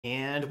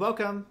And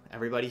welcome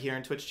everybody here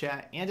in Twitch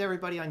chat and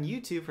everybody on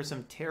YouTube for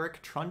some Taric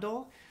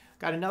Trundle.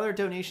 Got another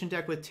donation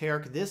deck with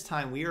Taric. This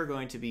time we are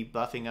going to be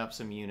buffing up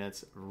some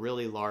units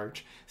really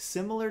large,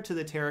 similar to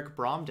the Taric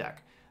Braum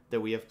deck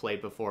that we have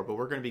played before, but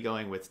we're going to be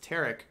going with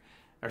we're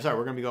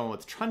going to be going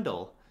with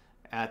Trundle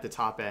at the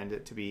top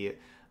end to be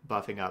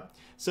buffing up.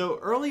 So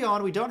early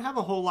on, we don't have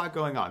a whole lot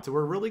going on. So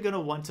we're really going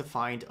to want to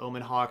find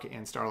Omen Hawk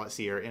and Starlit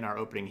Seer in our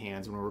opening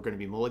hands when we're going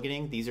to be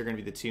mulliganing. These are going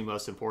to be the two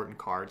most important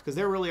cards because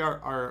they're really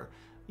our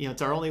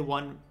it's our only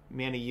 1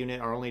 mana unit,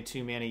 our only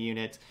 2 mana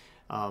unit.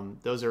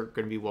 Those are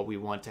going to be what we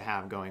want to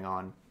have going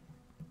on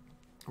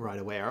right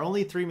away. Our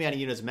only 3 mana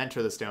unit is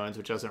Mentor the Stones,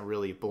 which doesn't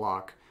really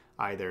block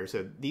either.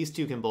 So these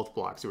two can both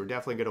block, so we're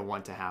definitely going to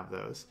want to have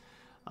those.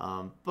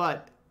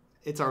 But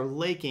it's our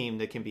late game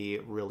that can be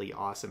really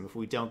awesome if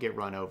we don't get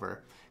run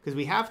over. Because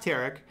we have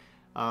Taric,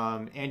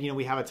 and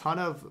we have a ton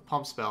of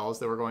pump spells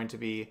that we're going to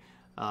be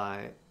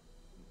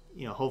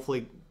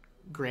hopefully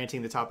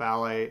granting the top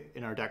ally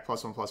in our deck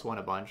 +1/+1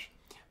 a bunch.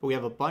 But we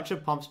have a bunch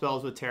of pump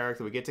spells with Taric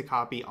that we get to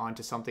copy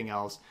onto something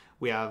else.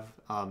 We have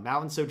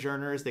Mountain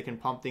Sojourners that can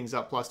pump things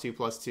up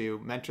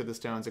 +2/+2. Mentor the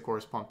Stones, of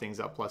course, pump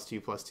things up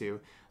 +2/+2.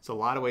 So a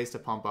lot of ways to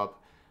pump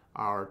up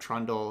our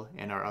Trundle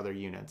and our other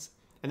units.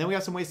 And then we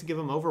have some ways to give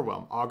them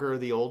Overwhelm. Augur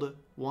the Old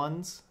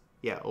Ones.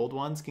 Yeah, Old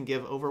Ones can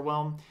give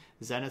Overwhelm.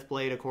 Zenith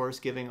Blade, of course,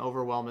 giving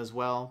Overwhelm as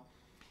well.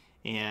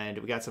 And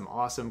we got some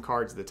awesome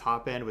cards at the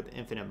top end with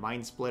Infinite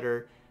Mind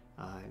Splitter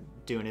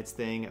doing its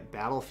thing.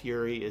 Battle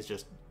Fury is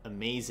just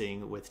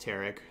amazing with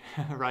Taric,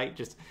 right?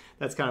 Just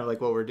that's kind of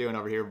like what we're doing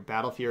over here.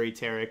 Battle Fury,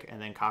 Taric,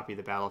 and then copy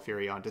the Battle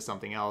Fury onto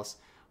something else.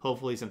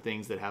 Hopefully some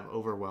things that have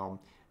Overwhelm.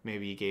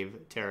 Maybe you gave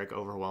Taric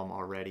Overwhelm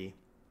already.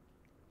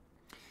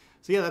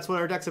 So yeah, that's what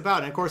our deck's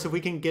about. And of course, if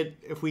we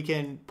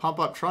can pump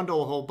up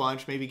Trundle a whole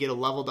bunch, maybe get a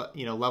level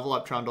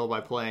up Trundle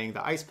by playing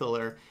the Ice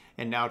Pillar,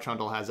 and now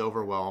Trundle has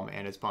Overwhelm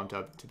and it's pumped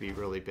up to be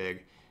really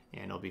big,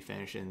 and it'll be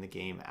finishing the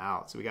game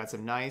out. So we got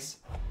some nice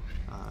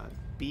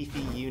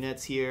beefy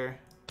units here,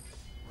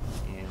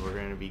 and we're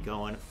going to be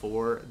going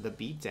for the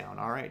beatdown.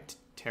 All right,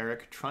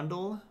 Taric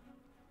Trundle.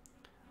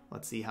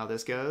 Let's see how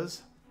this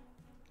goes.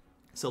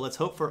 So let's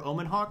hope for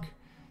Omen Hawk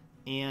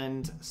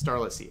and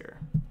Starlit Seer.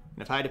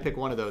 And if I had to pick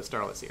one of those,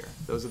 Starlit Seer.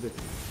 Those are the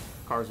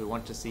cards we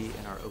want to see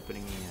in our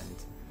opening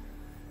hand.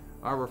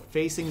 All right, we're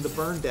facing the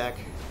burn deck,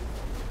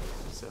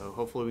 so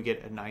hopefully we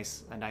get a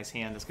nice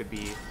hand. This could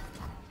be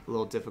a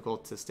little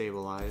difficult to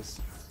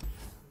stabilize.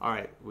 All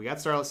right, we got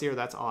Starlit Seer.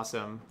 That's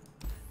awesome.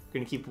 We're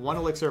going to keep 1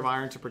 Elixir of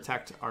Iron to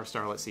protect our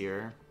Starlit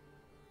Seer.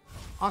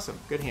 Awesome.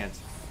 Good hand.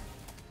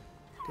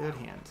 Good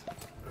hand.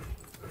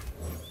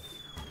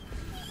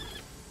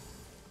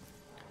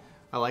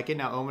 I like it.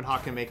 Now Omen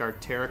Hawk can make our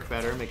Taric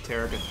better, make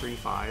Taric a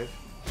 3/5.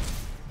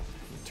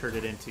 Turn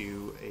it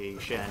into a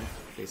Shen,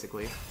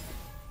 basically.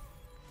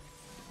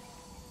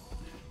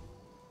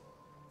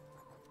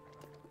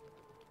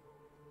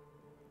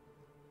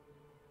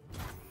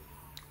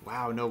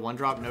 Wow, no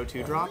 1-drop, no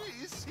 2-drop.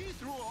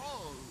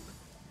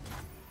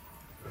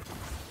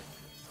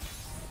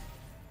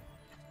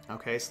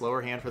 Okay,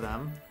 slower hand for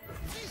them.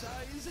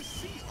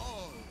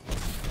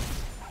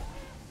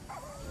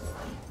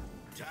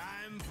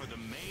 Time for the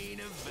main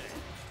event.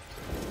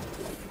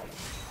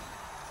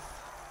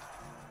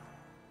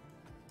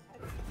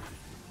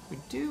 We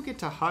do get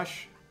to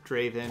Hush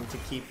Draven to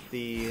keep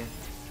the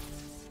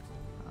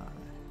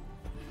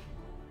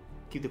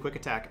quick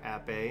attack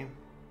at bay.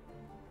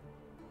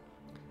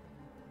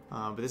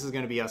 But this is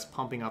going to be us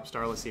pumping up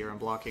Starlit Seer and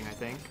blocking, I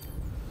think.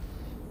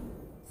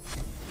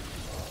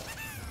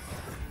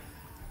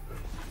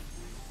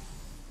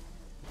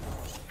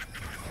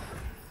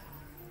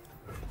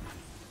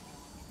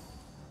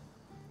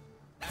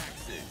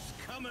 Axes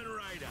coming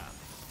right up.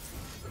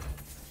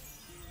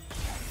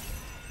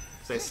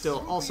 So I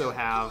still also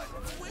have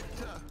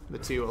the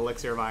 2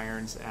 Elixir of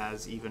Irons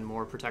as even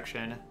more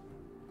protection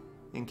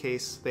in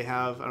case they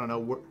have, I don't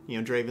know,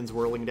 Draven's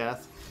Whirling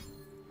Death.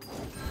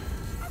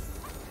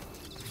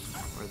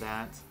 Or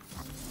that.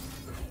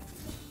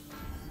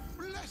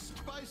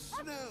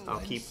 I'll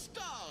keep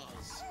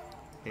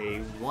a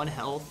 1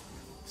 health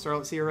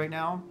Starlit Seer right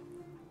now.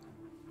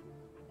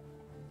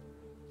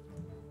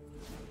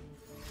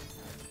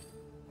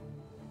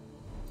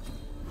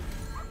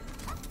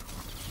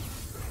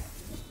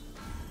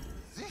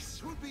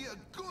 This would be a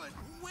good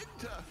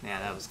winter. Yeah,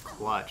 that was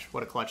clutch.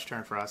 What a clutch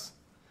turn for us.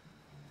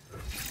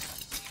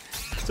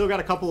 Still got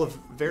a couple of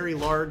very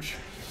large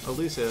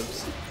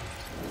elusives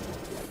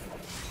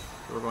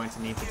we're going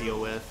to need to deal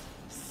with.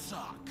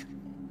 Suck.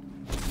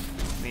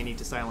 May need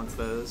to silence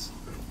those.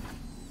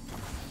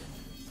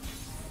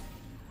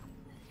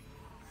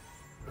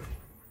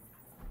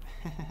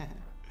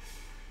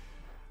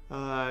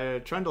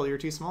 Trundle, you're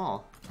too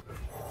small.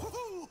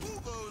 Who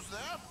goes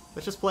there?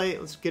 Let's just play.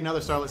 Let's get another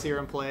Starlit Seer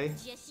in play.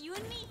 Just you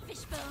and me,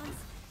 Fishbones.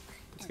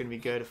 It's gonna be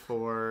good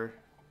for.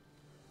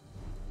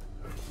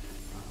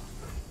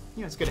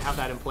 It's good to have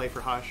that in play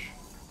for Hush.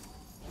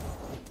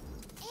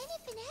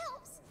 Anything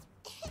else?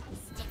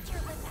 Stick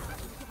your lip out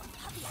and give a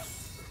puppy.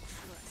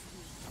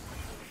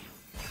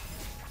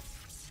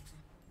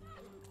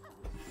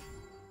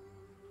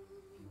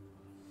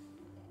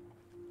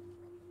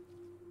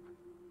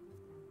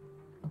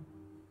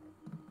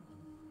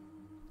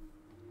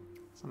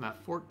 So I'm at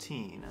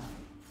 14.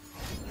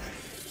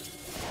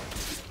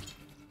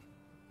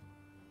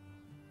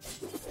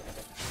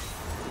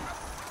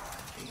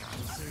 The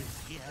answer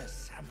is here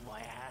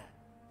somewhere.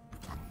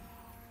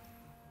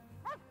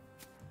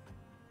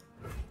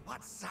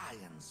 What's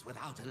science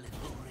without a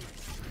little risk?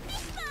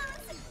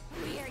 Fishbones!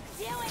 We're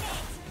doing it!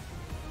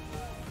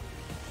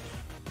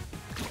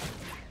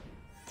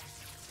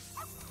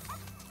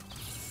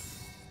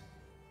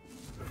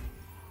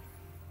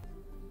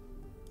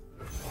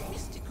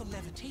 Mystical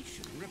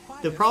levitation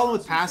requires The problem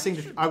with passing,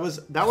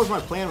 concentration. that was my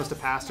plan, was to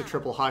pass to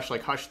triple hush,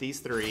 like hush these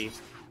three.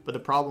 But the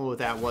problem with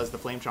that was the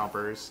flame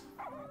chompers.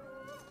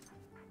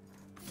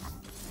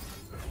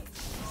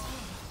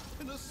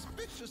 An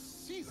auspicious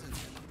season.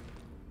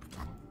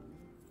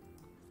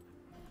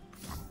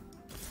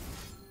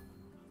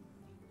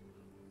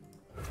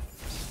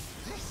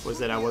 Was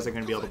that I wasn't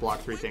going to be able to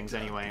block three things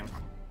anyway.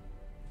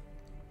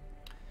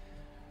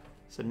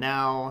 So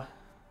now,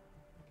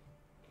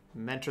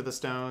 mentor the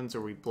stones.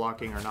 Are we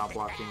blocking or not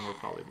blocking? We're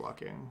probably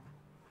blocking.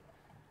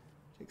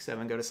 Take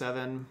 7, go to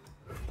 7.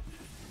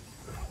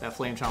 That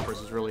flame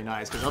chompers is really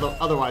nice because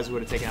otherwise we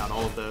would have taken out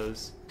all of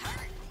those.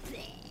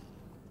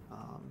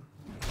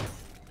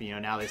 But you know,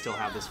 now they still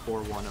have this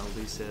 4-1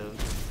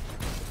 elusive.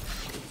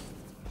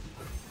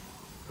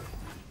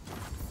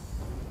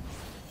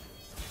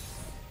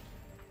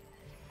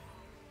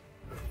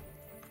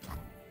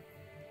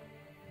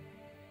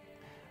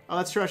 Oh,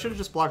 that's true. I should have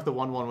just blocked the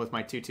 1-1 with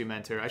my 2-2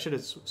 mentor. I should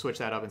have switched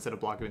that up instead of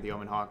blocking with the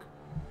Omen Hawk.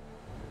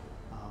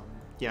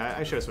 Yeah,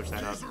 I should have switched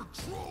that up.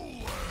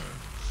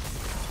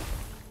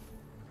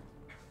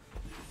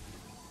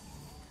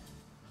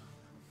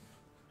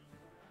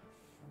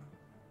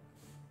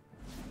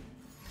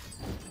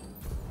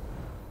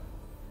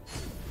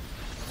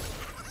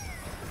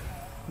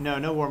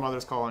 No War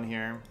Mother's Call on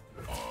here.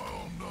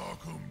 I'll knock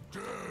 'em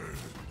dead.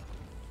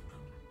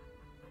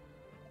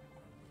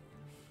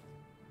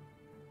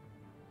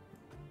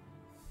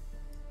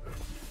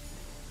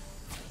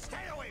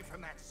 Stay away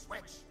from that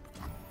switch.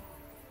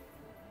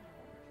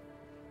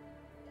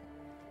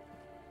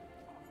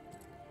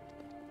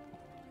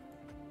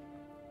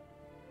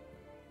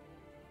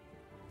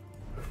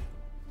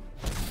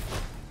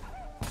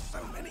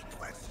 So many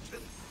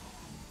questions.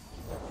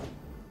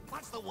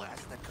 What's the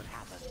worst that could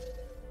happen?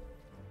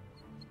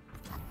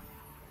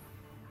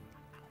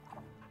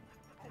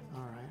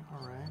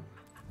 Alright.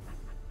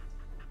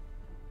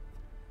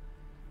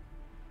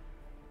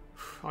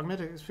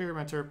 Augmented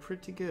Experimenter,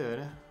 pretty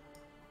good.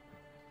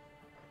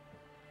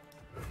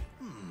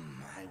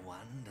 I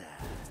wonder.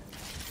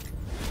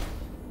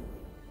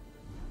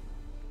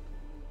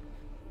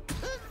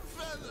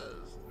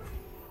 Feathers.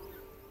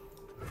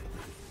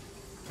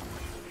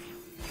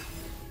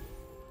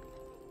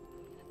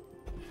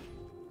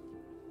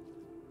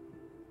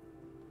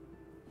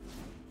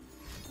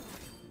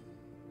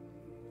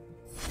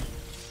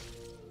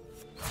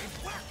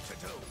 I've work to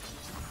do.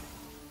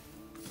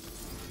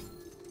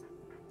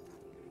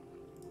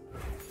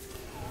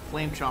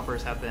 Flame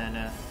Chompers have been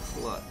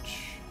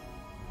clutch.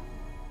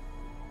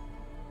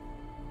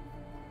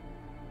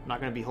 I'm not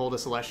going to behold a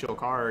Celestial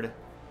card.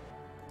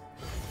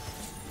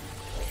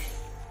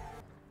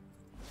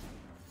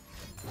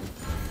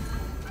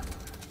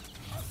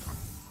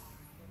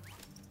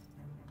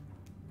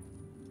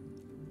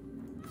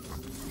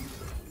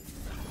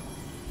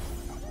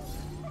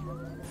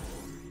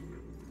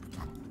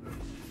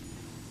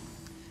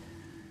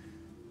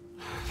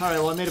 Alright,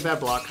 well I made a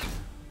bad block.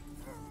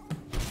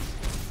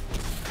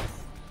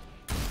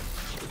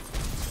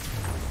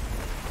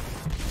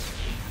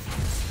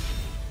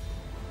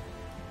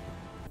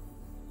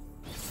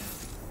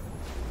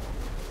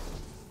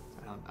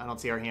 I don't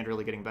see our hand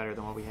really getting better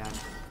than what we had.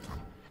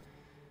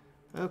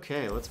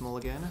 Okay, let's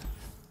mulligan.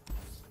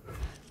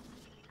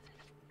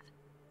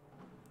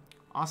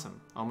 Awesome.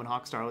 Omen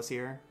Hawk Starless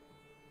here.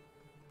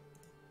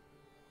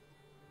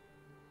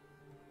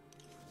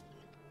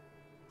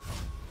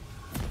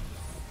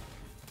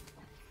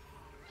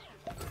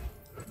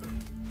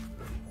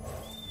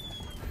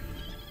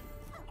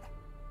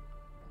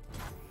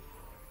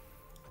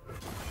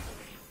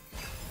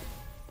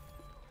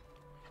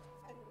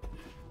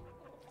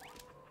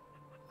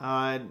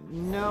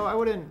 No, I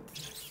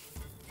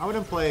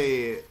wouldn't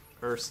play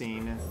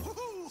Ursine,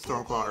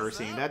 Stormclaw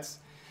Ursine.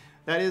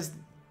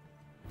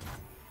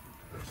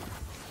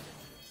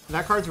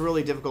 That card's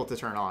really difficult to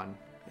turn on.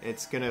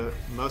 It's gonna,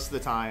 most of the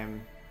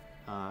time,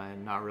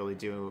 not really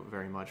do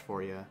very much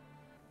for you.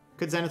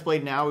 Could Zenith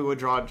Blade now? We would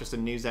draw just a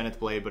new Zenith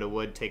Blade, but it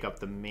would take up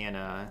the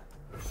mana.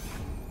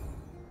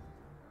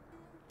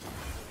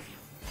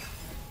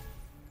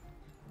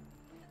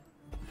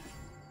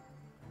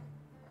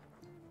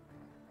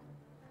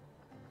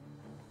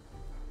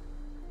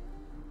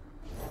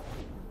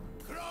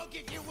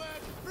 If you word,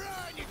 run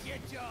if you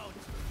don't.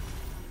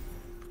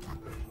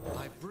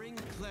 I bring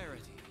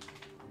clarity.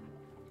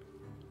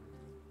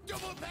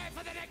 Double pay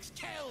for the next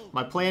kill.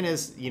 My plan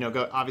is, you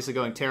know, obviously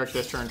going Taric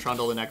this turn,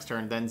 Trundle the next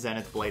turn, then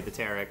Zenith Blade the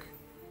Taric.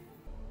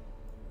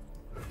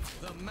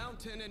 The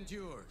mountain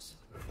endures.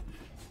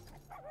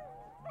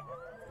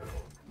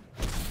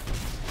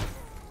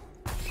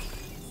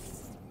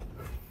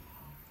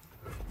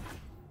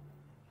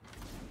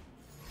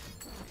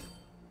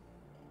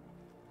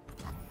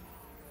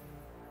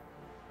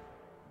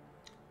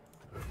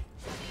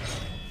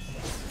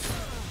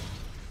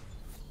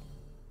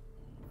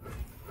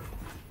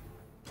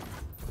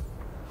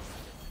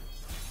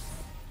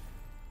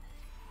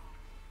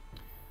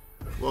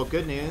 Well,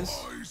 good news.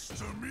 Nice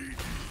to meet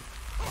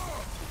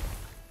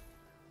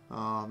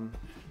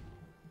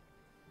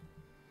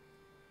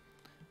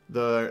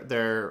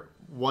Their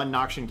one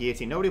Noxian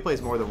Guillotine. Nobody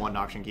plays more than one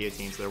Noxian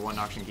Guillotine, so their one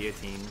Noxian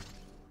Guillotine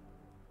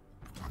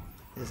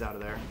is out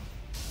of there.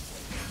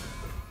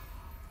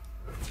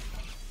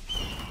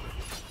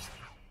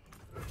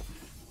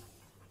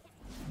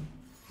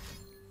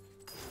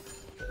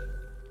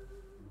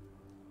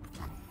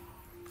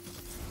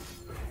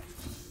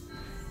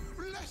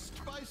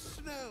 Blessed by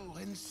snow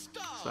and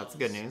stars. So that's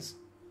good news.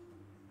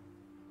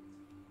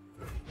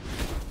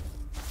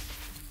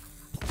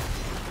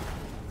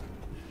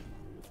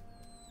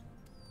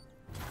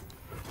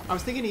 I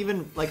was thinking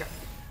even, like,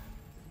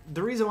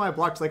 the reason why I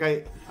blocked, like,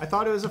 I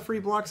thought it was a free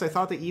block, because I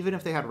thought that even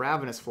if they had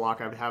Ravenous Flock,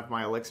 I would have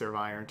my Elixir of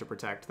Iron to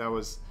protect. That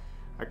was,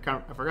 I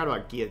forgot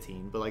about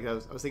Guillotine, but, like, I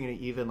was thinking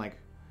even, like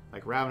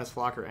Ravenous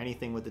Flock or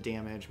anything with the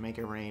damage, Make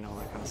It Rain, all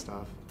that kind of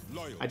stuff.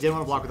 I did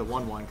want to block with a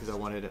 1/1, because I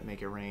wanted to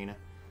Make It Rain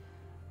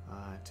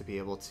to be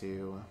able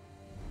to...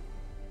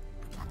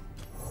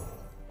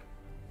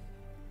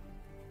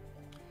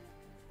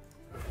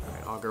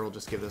 Alright, Augur will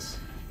just give this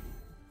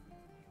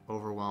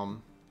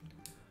Overwhelm.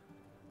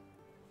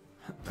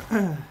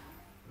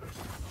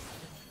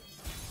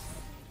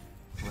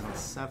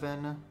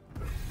 7.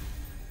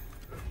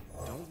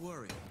 Don't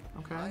worry.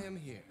 Okay. I am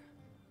here.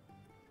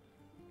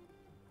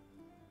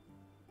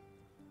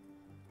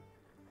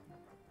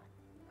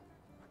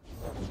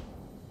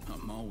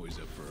 I'm always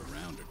up for a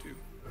round or two.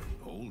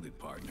 Hold it,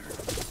 partner.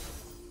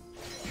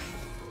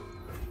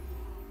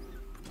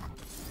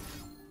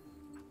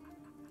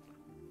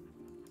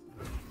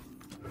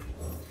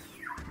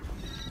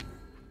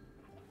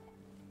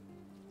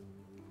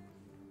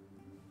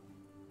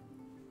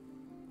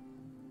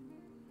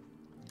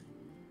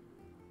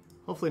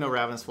 Hopefully no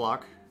Ravenous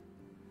Flock.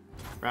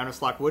 Ravenous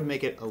Flock would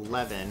make it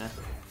 11.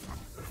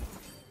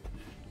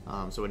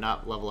 So would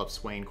not level up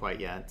Swain quite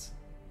yet.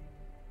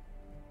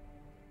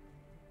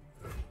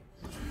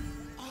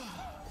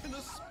 An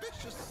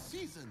auspicious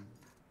season.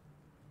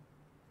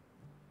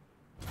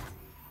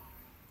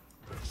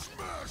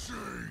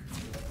 Smashing!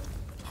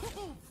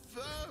 Oh,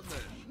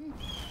 vermin!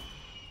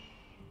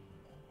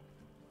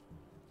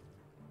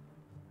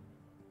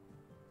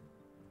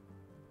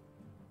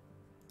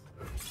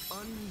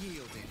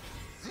 Unyielding.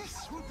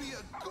 This will be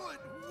a good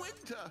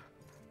winter.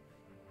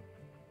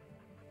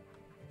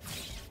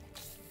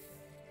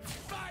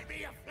 Find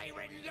me a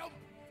flavoring lump!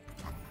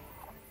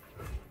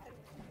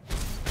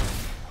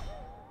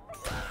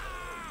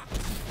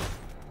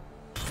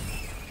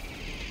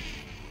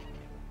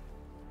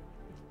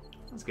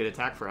 That's a good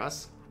attack for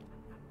us.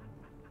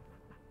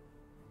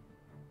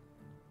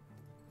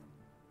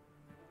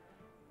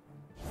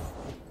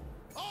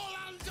 All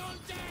hands on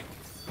deck!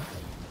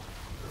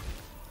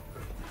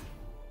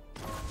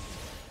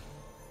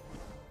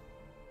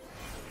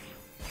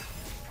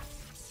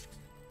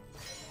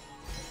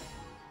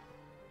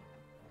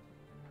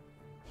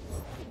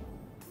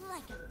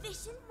 Like a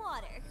fish in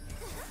water.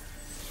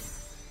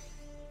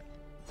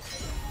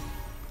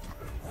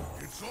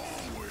 It's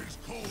always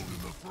cold in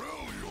the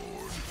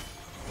Freljord.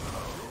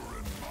 You're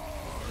in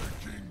my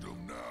kingdom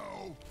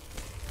now.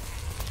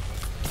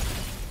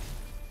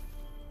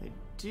 They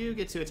do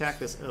get to attack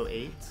this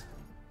 08.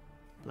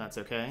 That's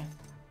okay.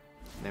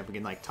 And then we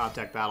can like top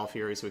deck Battle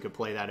Fury, so we could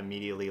play that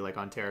immediately, like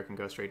on Taric, and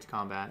go straight to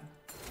combat.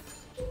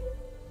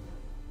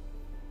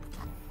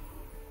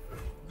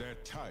 Their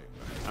time.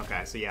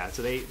 Okay, so yeah,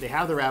 so they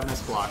have the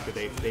Ravenous Flock, but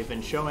they've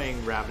been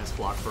showing Ravenous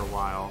Flock for a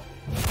while.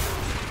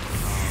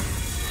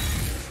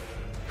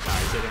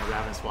 Guys, they're gonna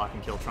Ravenous Flock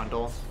and kill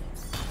Trundle.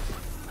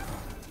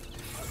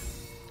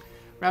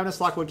 Ravenous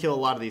Flock would kill a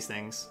lot of these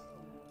things,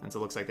 and so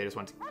it looks like they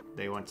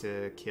want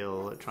to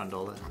kill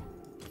Trundle.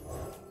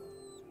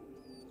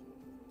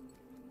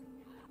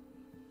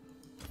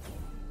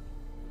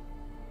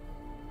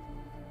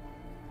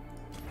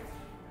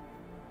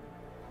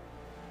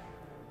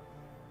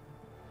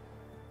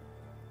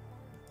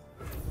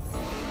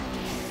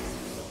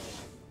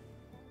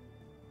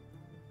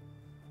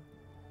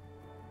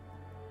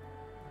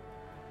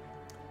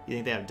 You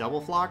think they have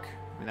double Flock?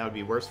 I mean, that would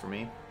be worse for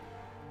me.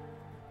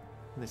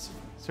 They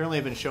certainly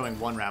have been showing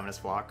one Ravenous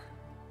Flock.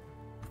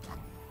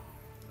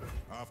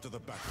 After the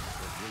battle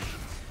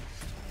of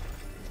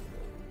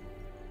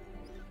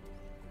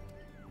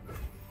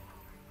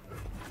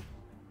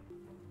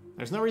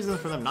There's no reason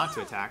for them not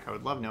to attack. I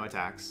would love no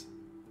attacks.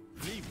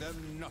 leave them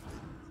nothing.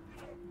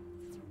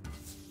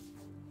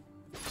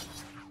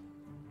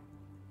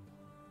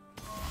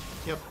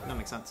 Yep, that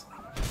makes sense.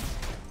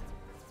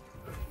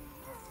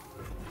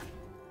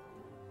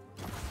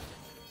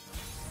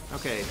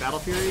 Okay, Battle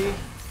Fury.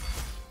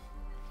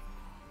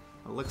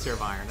 Elixir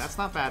of Iron. That's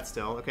not bad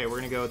still. Okay, we're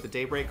going to go with the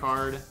Daybreak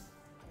card.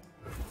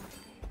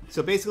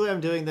 So basically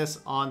I'm doing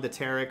this on the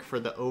Taric for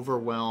the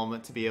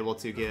Overwhelm to be able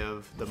to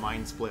give the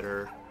Mind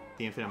Splitter,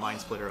 the Infinite Mind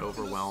Splitter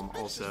Overwhelm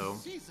also.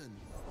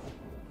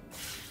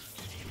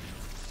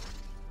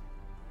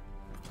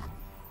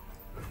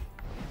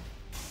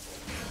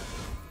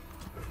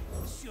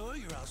 Sure,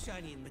 you're all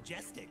shiny and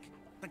majestic.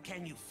 but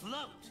can you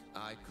float?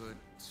 I could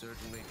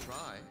certainly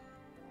try.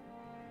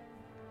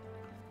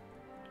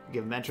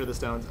 Give Mentor the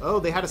stones. Oh,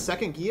 they had a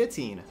second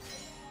guillotine.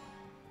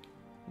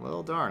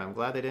 Well, darn. I'm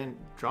glad they didn't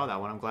draw that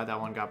one. I'm glad that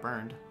one got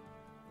burned.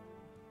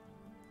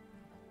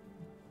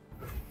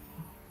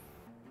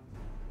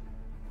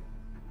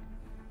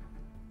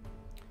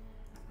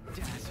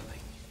 Dazzling.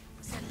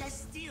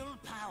 Celestial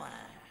power.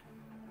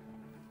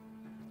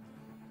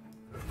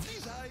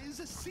 These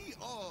eyes see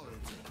all.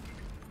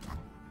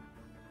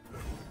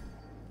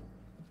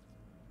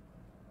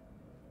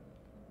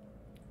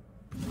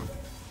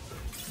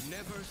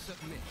 Never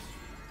submit.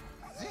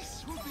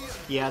 This will be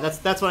a Yeah,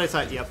 that's what I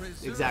thought. Yep,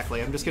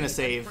 exactly. I'm just gonna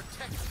save.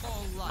 protect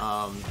all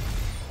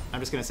life. I'm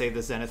just gonna save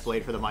the Zenith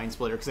Blade for the Mind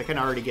Splitter because I can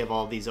already give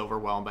all these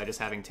Overwhelm by just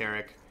having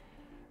Taric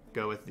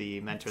go with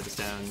the Mentor the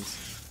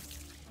Stones.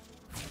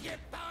 You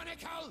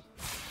barnacle!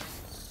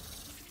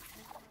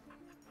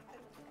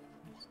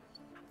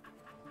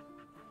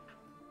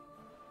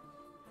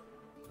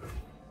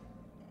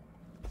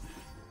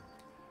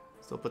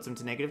 Still puts them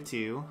to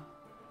 -2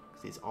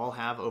 because these all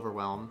have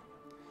Overwhelm.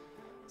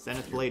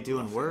 Zenith Blade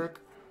doing work.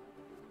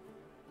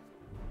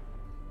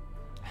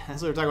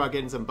 So we're talking about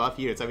getting some buff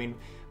units. I mean,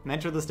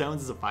 Mentor the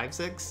Stones is a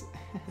 5/6.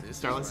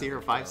 Starlet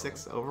Seer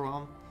 5/6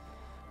 Overwhelm.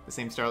 The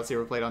same Starlet Seer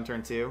we played on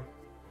turn 2.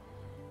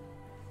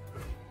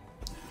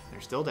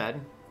 They're still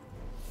dead.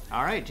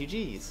 Alright,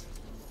 GG's.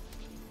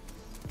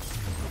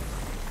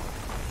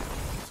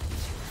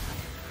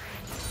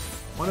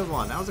 One of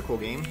one. That was a cool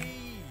game.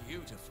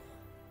 Beautiful.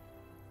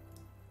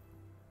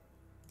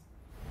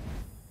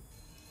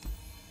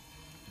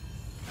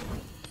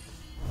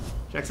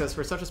 Jack says,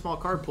 for such a small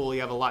card pool,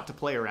 you have a lot to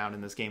play around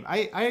in this game.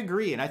 I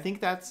agree, and I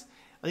think that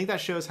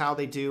shows how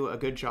they do a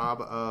good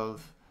job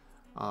of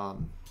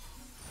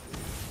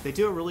they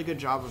do a really good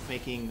job of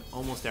making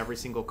almost every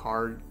single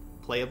card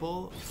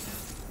playable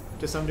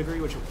to some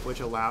degree, which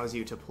allows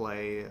you to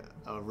play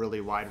a really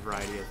wide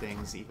variety of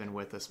things even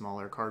with a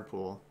smaller card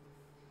pool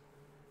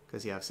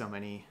because you have so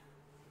many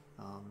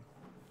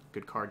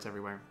good cards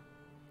everywhere.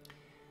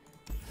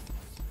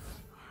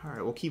 All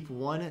right, we'll keep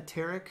one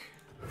Taric.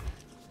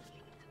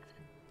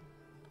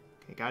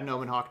 Okay, got an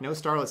Omen Hawk. No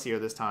Starlet Seer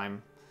this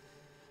time.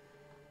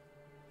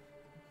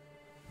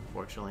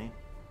 Unfortunately.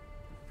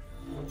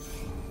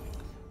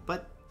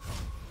 But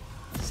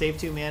save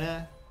 2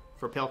 mana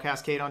for Pale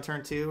Cascade on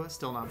turn 2.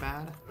 Still not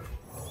bad.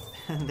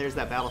 And there's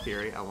that Battle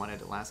Fury I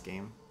wanted last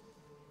game.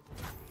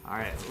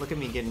 Alright, look at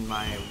me getting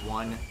my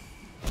 1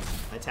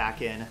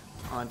 attack in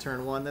on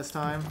turn 1 this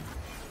time.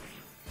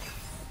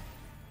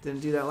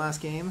 Didn't do that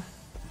last game.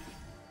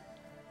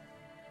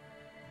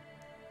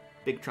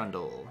 Big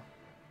Trundle.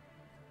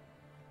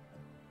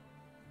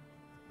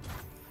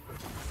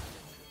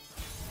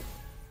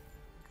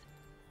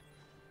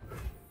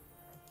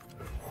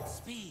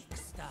 Speak,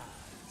 stars.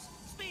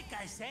 Speak,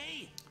 I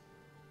say.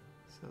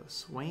 So,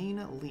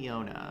 Swain,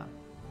 Leona.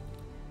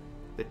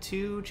 The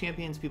 2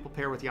 champions people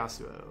pair with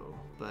Yasuo,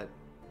 but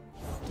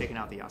taking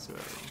out the Yasuo.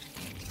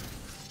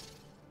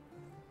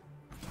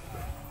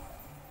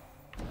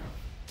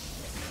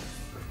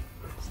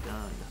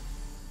 Stunned.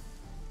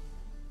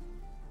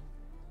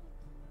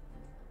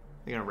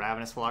 They're gonna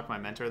Ravenous Flock my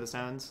Mentor of the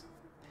Stones?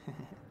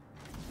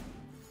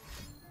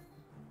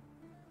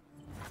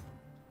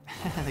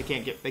 they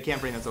can't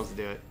bring themselves to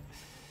do it.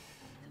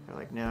 They're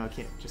like, no,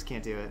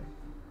 can't do it.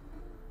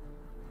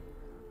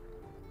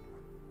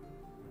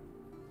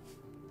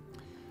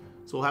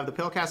 So we'll have the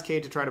Pale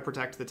Cascade to try to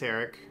protect the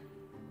Taric.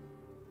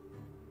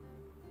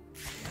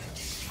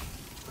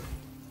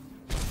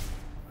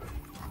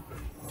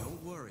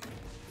 Don't worry,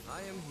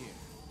 I am here.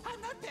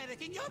 I'm not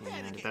panicking, you're And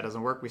panicking. if that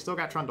doesn't work, we still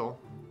got Trundle.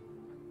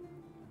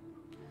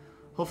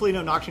 Hopefully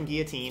no Noxian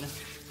Guillotine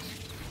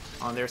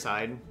on their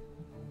side.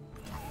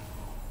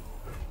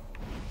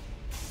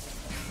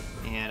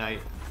 And I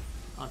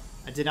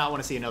did not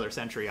want to see another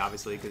Sentry,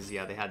 obviously, because,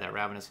 yeah, they had that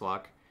Ravenous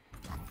Flock.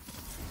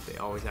 They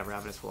always have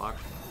Ravenous Flock.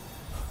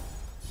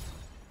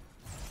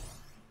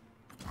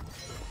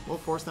 We'll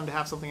force them to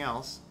have something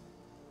else.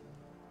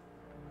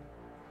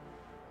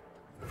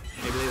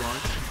 Maybe they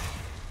won't.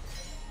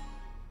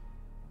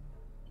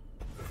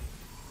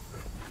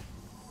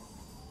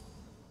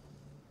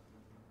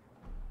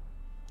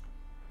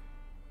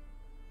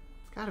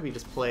 It's gotta be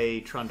just play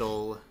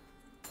Trundle.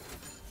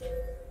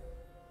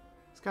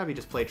 It's gotta be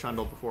just play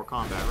Trundle before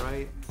combat,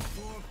 right?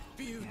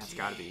 Yeah, it's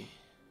gotta be.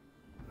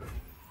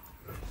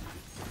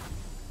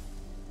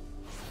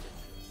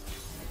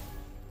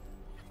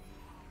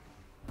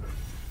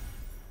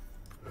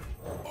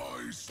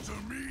 Ice to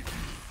meet.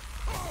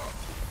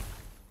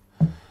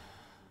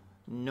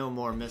 No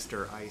more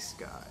Mr. Ice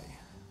Guy.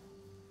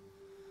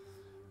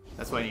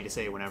 That's what I need to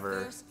say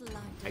whenever First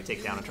light I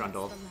take down a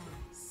Trundle. illuminates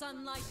the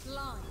land. Sunlight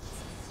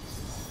blinds.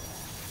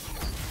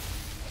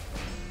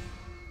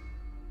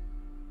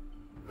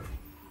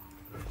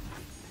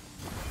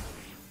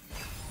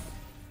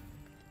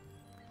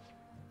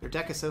 Their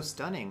deck is so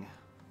stunning.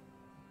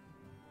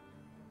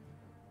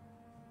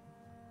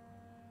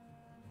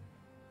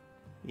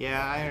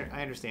 Yeah,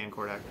 I understand,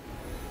 Kordak.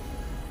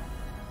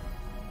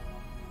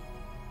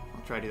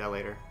 try to do that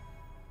later.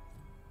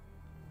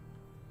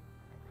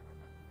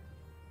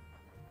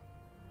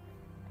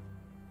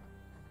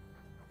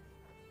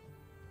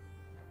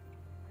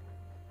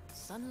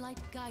 Sunlight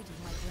guide you,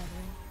 my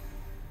brethren.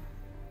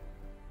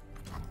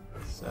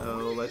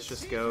 So let's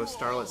just go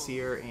Starlit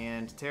Seer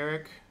and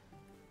Taric.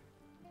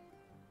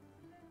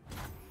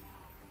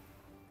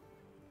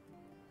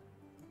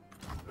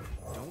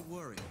 Don't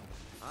worry.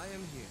 I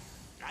am here.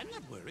 I'm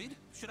not worried.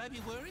 Should I be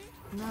worried?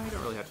 No, you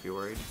don't really have to be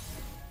worried.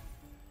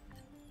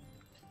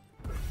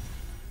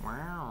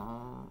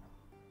 Wow.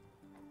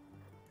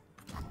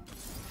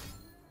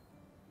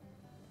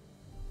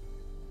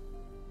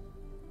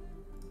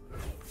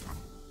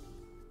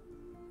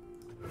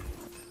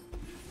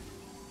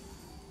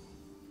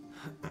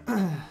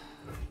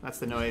 That's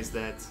the noise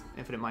that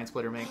Infinite Mind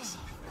Splitter makes.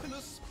 An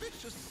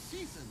auspicious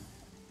season.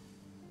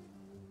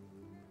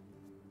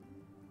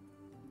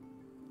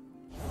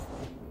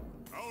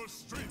 Our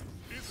strength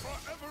is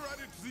forever at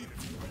its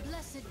zenith.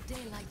 Blessed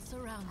daylight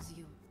surrounds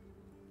you.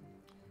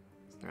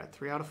 They're at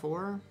 3 out of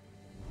 4.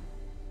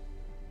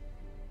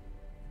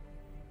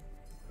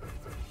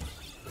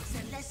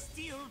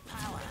 Celestial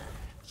power.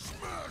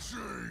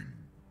 Smashing!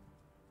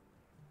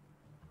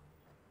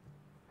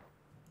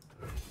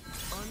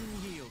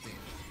 Unyielding.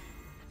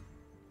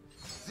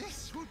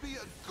 This would be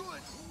a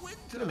good winter.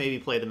 Could have maybe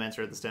played the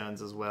Mentor of the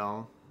Stones as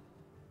well.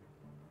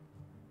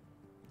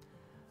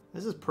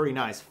 This is pretty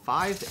nice.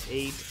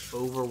 5-8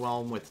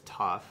 Overwhelm with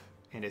Tough,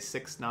 and a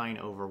 6-9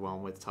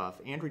 Overwhelm with Tough,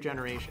 and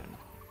Regeneration.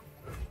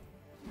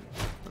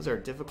 Those are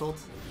difficult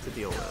to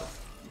deal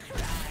with.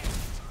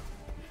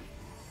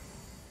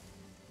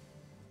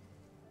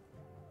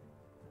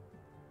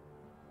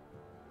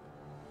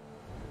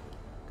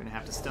 Gonna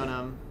have to stun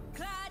him.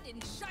 Clad in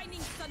shining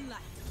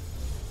sunlight.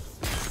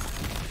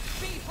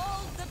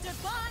 Behold the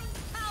divine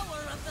power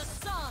of the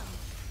sun.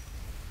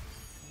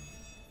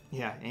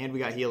 Yeah, and we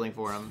got healing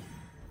for him.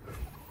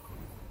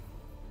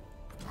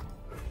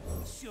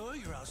 Sure,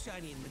 you're all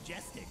shiny and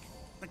majestic,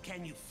 but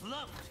can you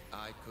float?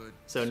 I could.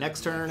 So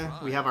next turn,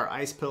 certainly we try. have our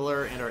Ice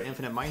Pillar and our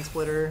Infinite Mind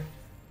Splitter.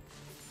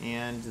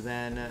 And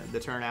then the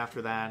turn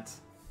after that,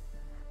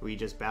 we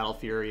just Battle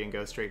Fury and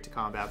go straight to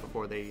combat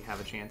before they have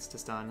a chance to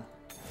stun.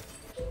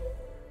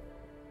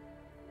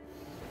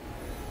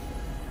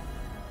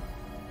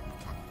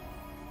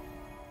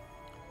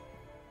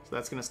 So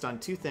that's going to stun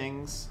 2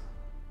 things.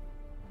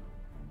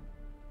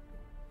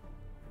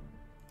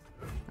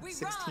 We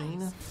 16.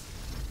 rise.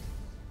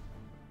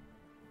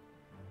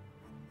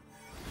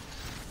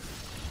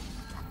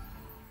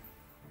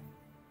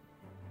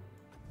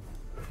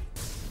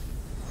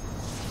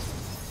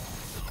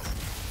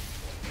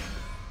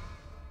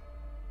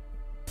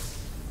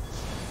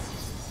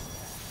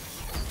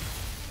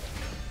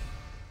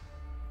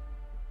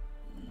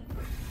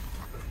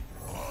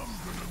 I'm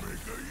gonna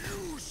make a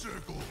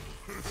U-sickle.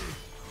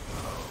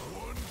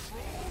 One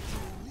troll to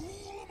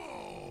rule them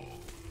all.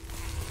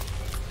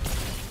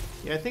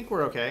 Yeah, I think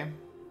we're okay.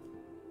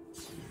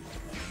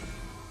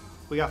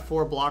 We got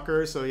 4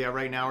 blockers, so yeah,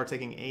 right now we're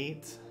taking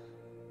 8.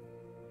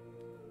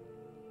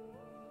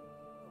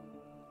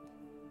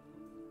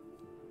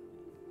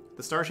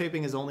 The star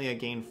shaping is only a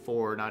gain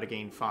 4, not a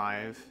gain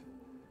 5.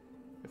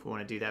 If we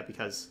want to do that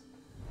because,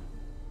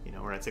 you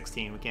know, we're at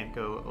 16, we can't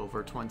go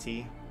over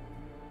 20.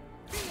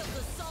 Feel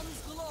the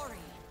sun's glory.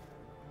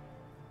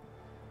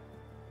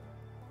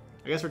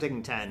 I guess we're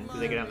taking 10, because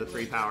they can have the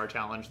 3 power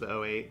challenge,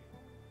 the 08,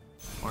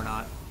 or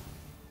not.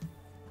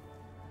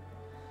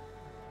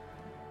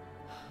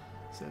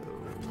 So,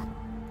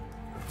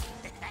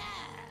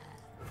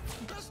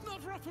 Does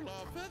not ruffle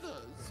our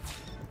feathers.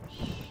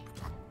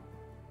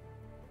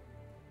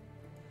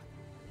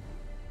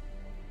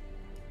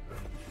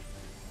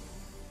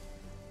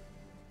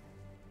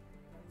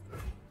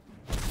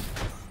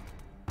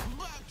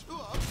 Back to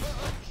our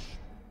perch.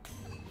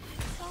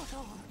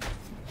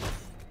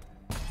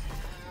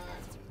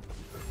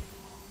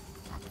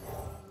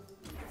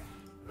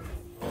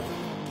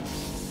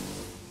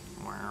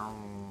 wow.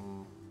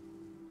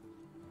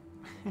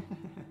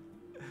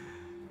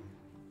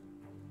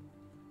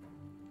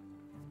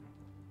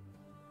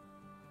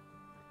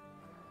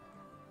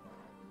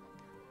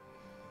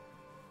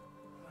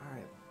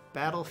 Alright,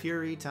 Battle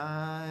Fury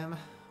time.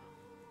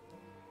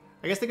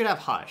 I guess they could have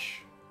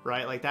Hush,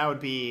 right? Like that would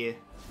be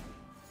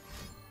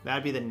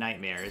the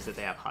nightmare, is that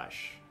they have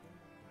Hush.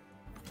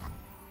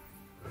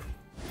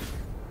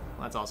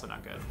 Well, that's also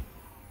not good.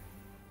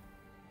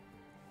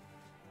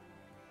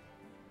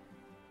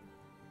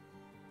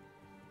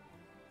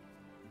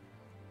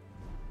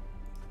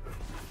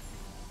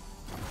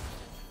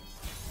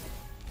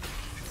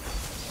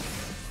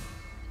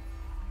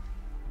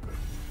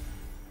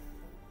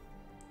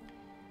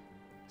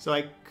 So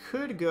I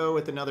could go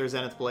with another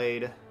Zenith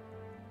Blade.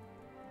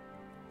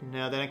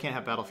 No, then I can't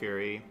have Battle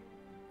Fury.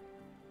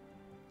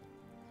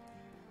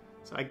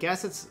 So I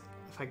guess it's...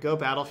 If I go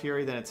Battle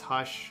Fury, then it's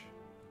Hush.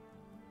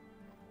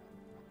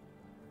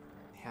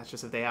 Yeah, it's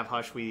just if they have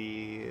Hush,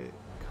 we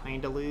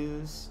kind of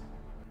lose.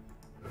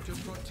 To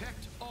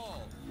protect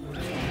all.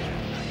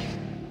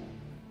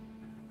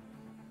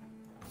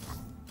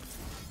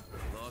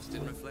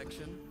 lost in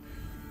reflection?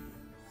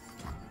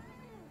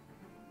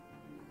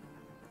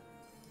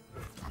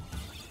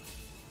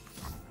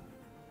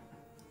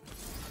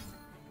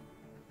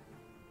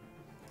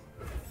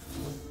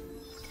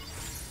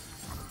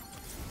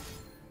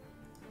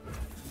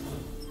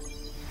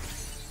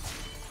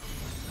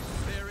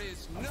 There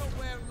is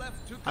nowhere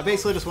left to go. I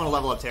basically just want to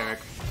level up Taric.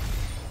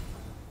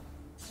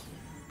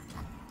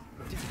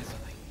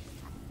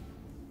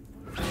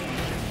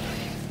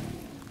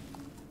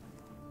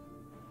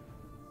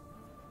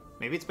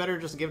 Maybe it's better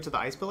just to give it to the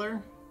Ice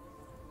Pillar?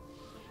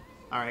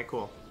 Alright,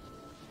 cool.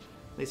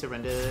 They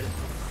surrendered.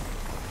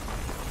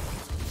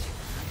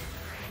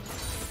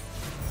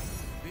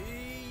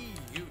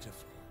 Beautiful.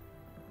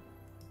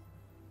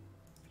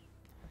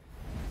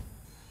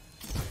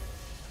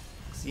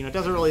 So, you know, it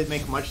doesn't really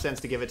make much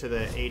sense to give it to the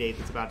 8-8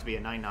 that's about to be a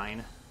 9-9.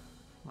 Might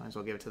as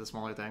well give it to the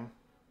smaller thing.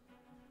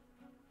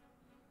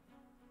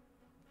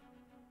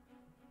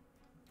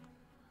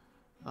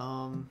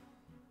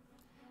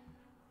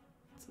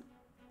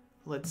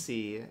 Let's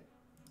see.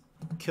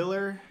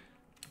 Killer.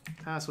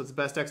 So what's the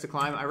best decks to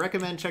climb? I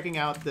recommend checking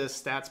out this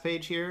stats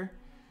page here.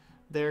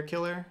 There,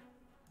 Killer.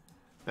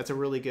 That's a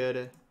really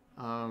good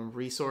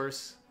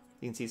resource.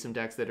 You can see some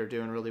decks that are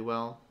doing really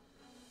well.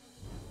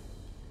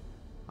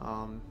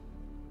 I'm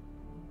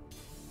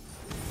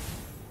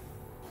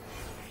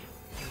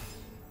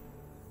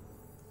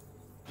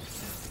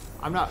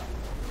not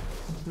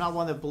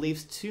one that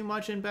believes too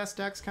much in best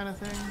decks kind of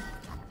thing.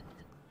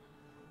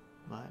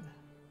 But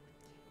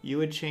you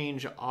would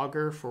change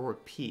Augur for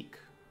Peak.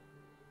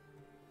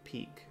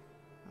 Peak.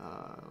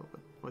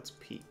 What's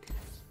Peak?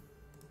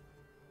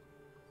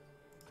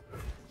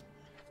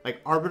 Like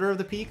Arbiter of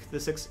the Peak?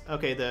 The 6...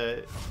 Okay,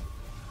 the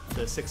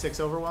 6/6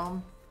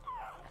 Overwhelm?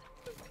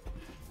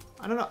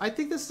 I don't know. I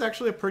think this is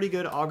actually a pretty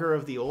good Augur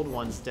of the Old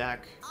Ones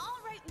deck. I'll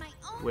write my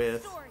own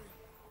With... story.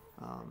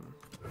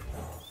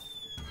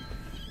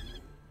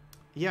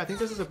 Yeah, I think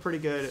this is a pretty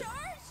good...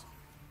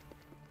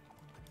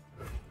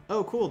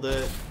 Oh, cool.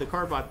 The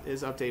card bot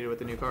is updated with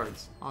the new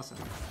cards. Awesome.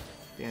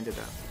 Dan did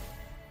that.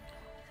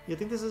 Yeah, I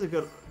think this is a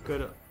good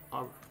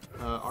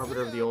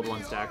Arbiter of the Old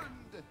Ones deck.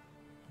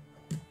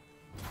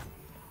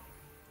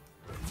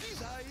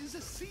 These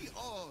eyes see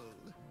all.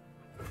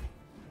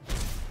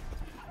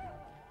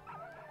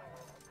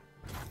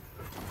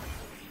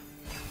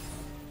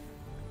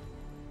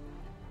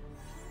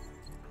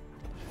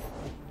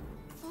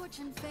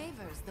 Fortune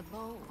favors the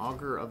bold.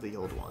 Augur of the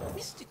Old Ones.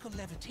 Mystical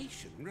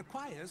levitation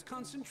requires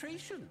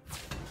concentration.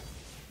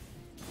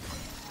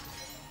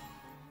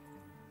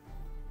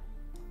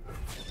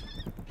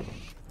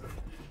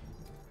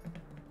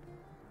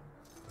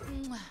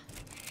 Mwah.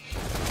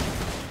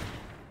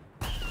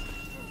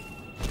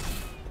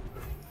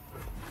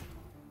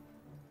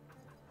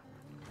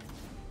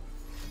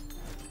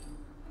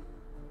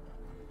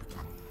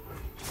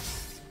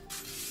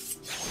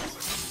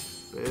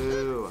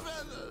 Boo.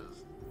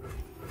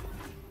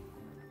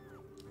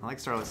 I like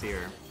Starless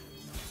Seer.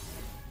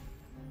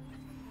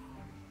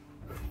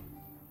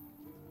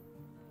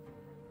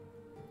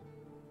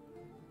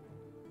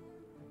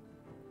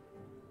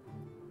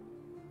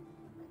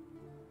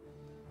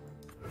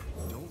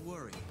 Don't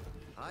worry.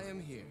 I am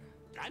here.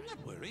 I'm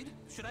not worried.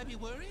 Should I be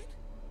worried?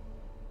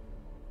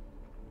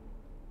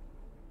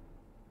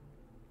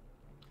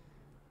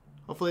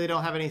 Hopefully they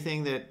don't have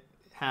anything that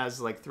has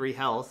like 3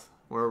 health,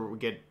 where we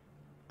get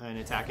an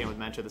attack in with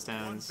Mensch of the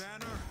Stones. One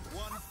banner,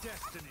 one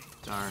destiny.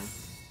 Darn.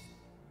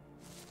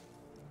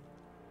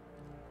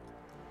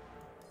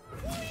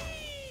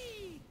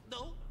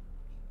 No.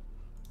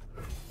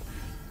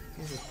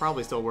 This is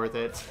probably still worth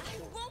it. I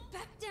won't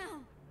back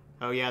down.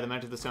 Oh yeah, the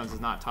Mensch of the Stones is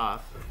not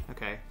tough.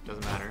 Okay,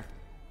 doesn't matter.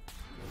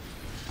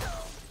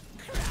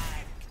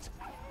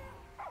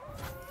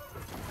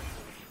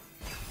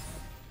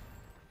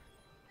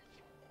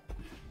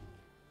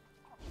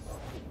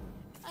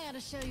 I ought to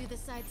show you the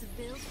sights of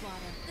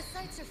Bilgewater. The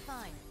sights are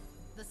fine.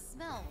 The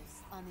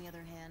smells, on the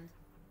other hand.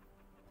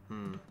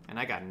 And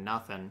I got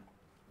nothing.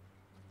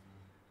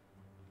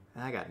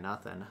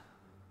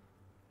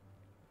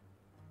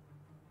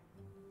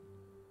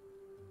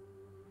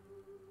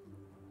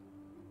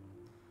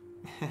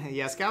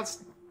 Yeah,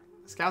 Scouts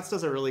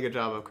does a really good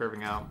job of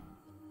curving out.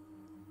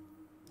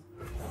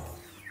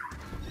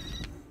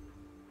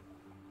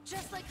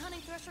 Just like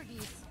hunting thresher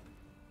geese.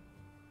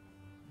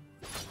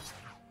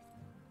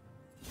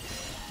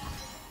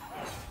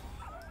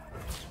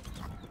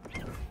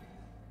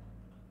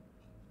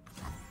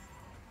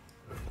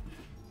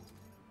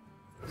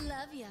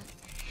 Love ya.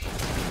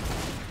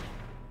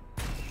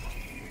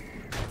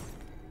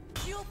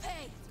 You'll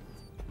pay.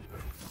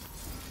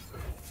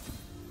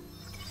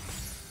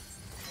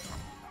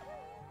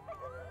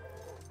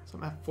 So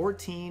I'm at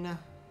 14.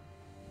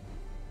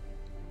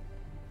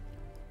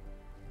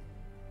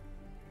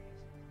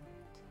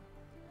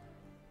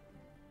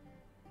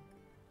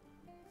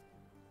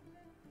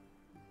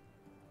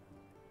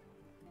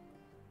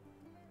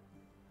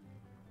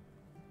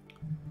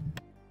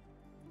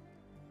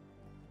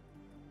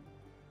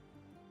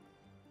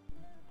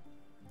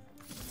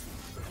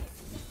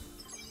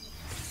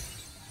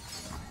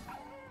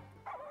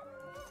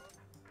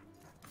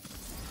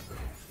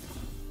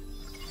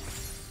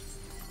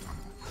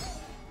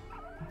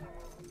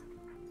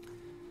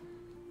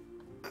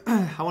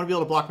 I want to be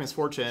able to block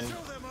Misfortune,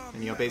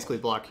 and, you know, basically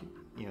block,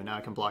 you know, now I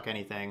can block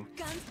anything.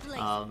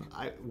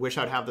 I wish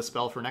I'd have the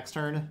spell for next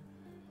turn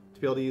to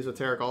be able to use with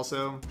Taric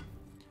also.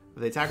 If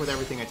they attack with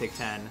everything, I take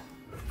 10.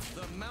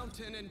 The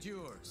mountain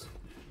endures.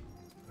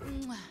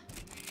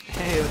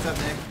 Hey, what's up,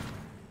 Nick?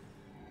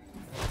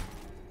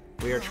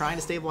 We are trying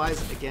to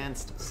stabilize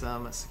against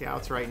some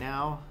scouts right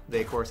now.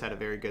 They, of course, had a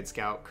very good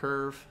scout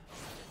curve.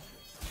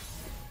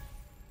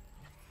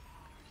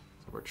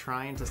 So we're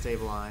trying to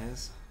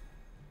stabilize.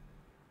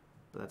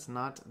 But that's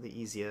not the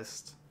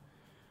easiest.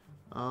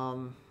 Get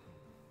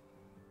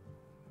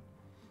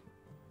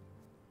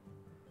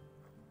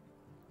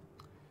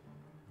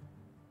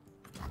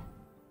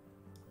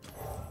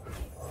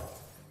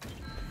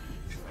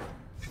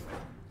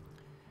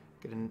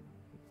a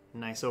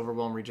nice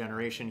overwhelm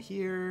regeneration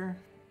here.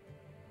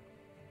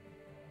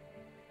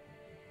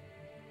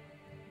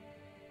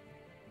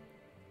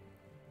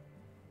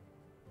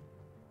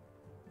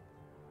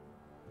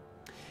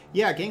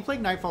 Yeah,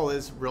 Gangplank Nightfall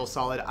is real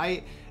solid.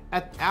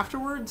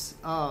 Afterwards,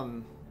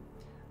 I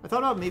thought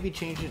about maybe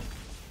changing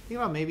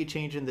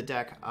the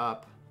deck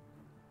up.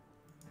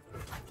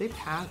 They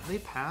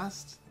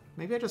passed.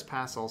 Maybe I just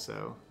pass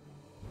also.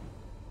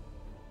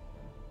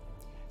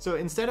 So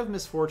instead of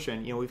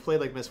Misfortune, you know, we've played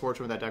like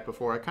Misfortune with that deck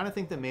before. I kind of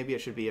think that maybe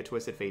it should be a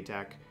Twisted Fate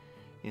deck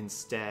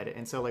instead.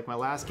 And so like my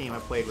last game I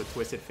played with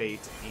Twisted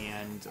Fate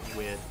and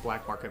with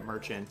Black Market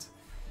Merchant.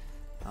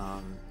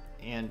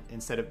 And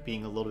instead of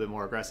being a little bit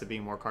more aggressive,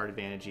 being more card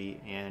advantage-y,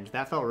 and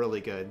that felt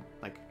really good.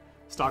 Like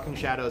Stalking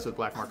Shadows with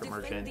Black Market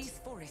Merchant.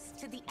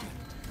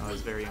 I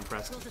was very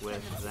impressed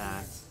with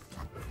that.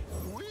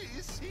 We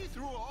see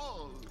through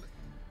all.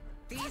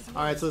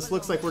 Alright, so this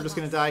looks like we're just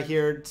going to die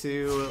here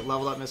to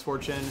level up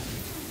Misfortune.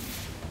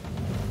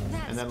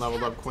 And then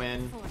level up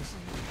Quinn.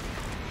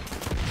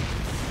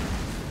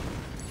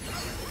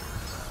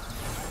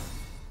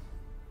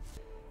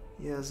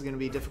 Yeah, this is going to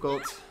be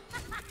difficult.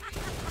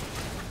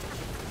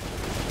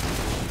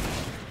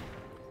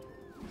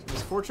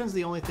 Misfortune's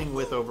the only thing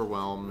with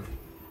Overwhelm.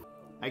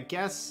 I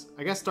guess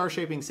Star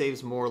Shaping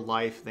saves more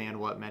life than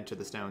what Meant to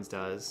the Stones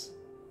does.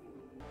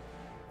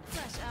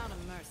 Fresh out of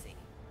mercy.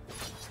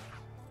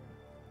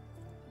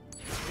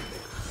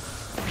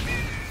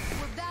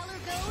 Where valor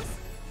goes,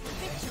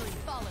 victory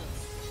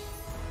follows.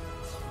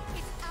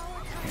 It's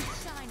our time to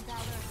shine,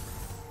 Valor.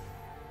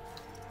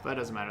 But it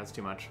doesn't matter, it's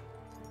too much.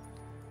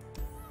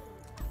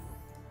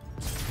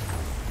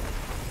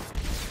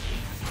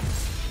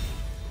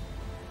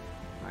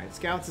 Alright,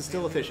 Scouts is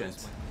still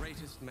efficient.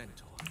 Greatest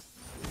mentor.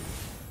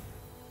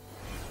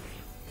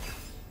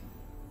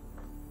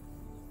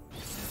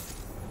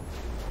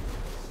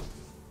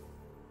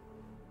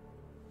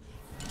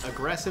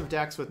 Aggressive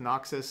decks with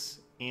Noxus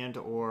and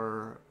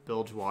or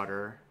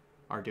Bilgewater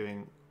are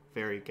doing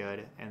very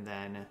good, and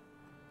then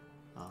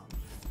I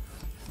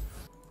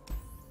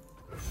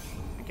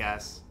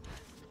guess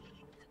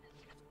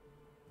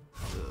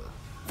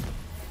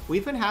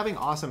we've been having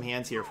awesome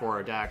hands here for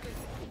our deck.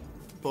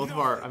 Both of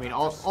our, I mean,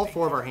 all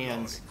four of our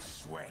hands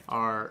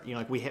are, you know,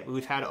 like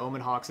we've had Omen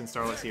Hawks and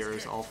Starlit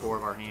Seers, all four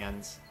of our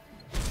hands.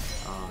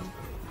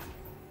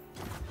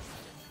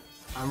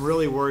 I'm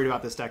really worried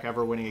about this deck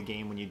ever winning a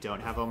game when you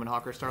don't have Omen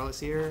Hawk or Starlit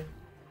Seer.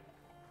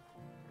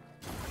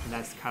 And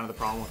that's kind of the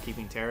problem with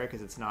keeping Terra, because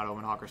it's not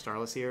Omen Hawk or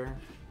Starlit Seer.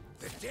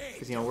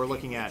 Because, you know, we're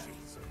looking at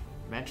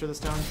Mentor the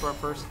Stones for our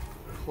first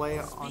play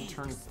on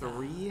turn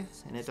 3,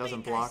 and it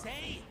doesn't block.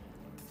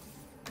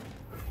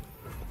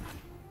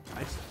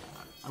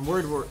 I'm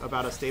worried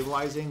about us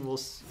stabilizing. We'll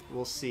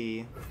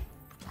see.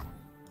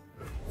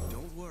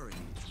 Don't worry,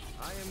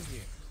 I am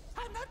here.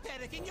 I'm not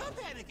panicking, you're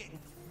panicking.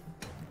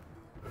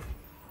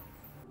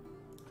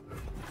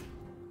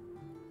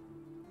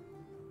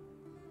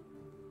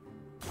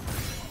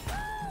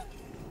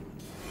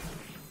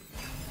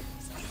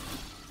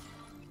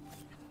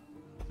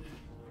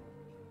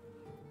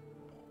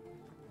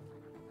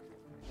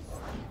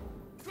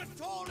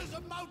 Tall as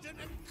a mountain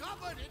and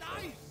covered in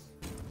ice.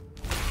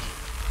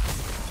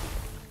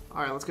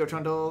 All right, let's go,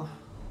 Trundle.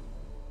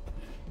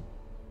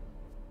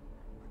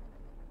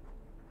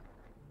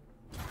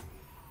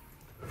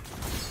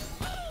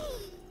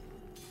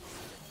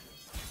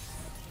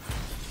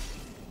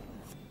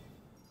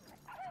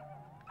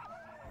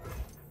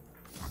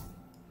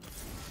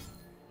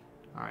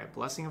 All right,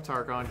 Blessing of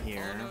Targon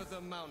here. Honor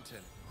the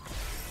mountain.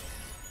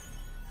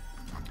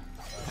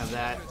 Have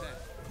that.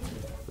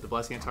 Put the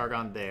Blessing of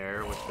Targon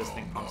there, which this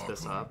thing pumps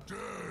this up.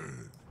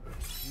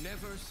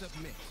 Never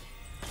submit.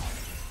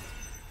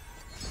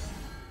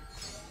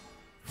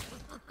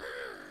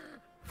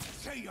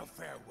 Say your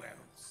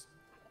farewells.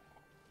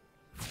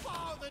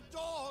 Bar the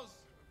doors.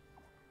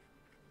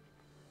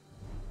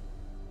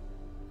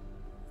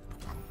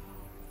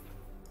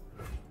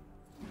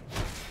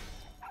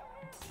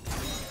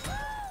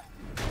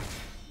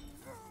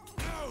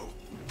 No.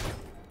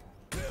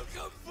 They'll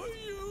come for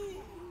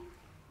you.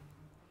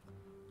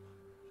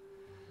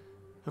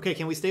 Okay,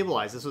 can we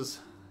stabilize?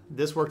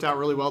 This worked out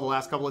really well the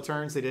last couple of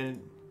turns. They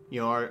didn't,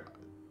 you know,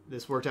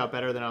 this worked out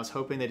better than I was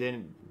hoping. They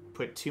didn't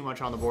put too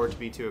much on the board to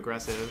be too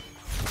aggressive.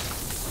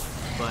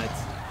 but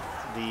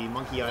the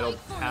Monkey Idol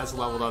has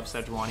leveled up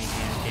Sejuani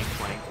and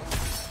Gangplank.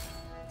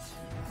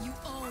 You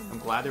own. I'm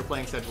glad they're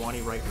playing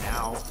Sejuani right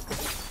now.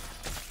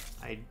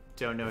 I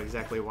don't know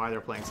exactly why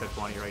they're playing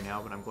Sejuani right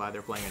now, but I'm glad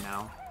they're playing it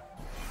now.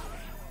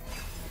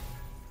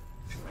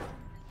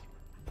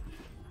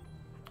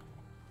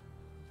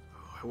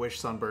 I wish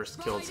Sunburst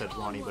killed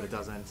Sejuani, but it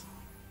doesn't.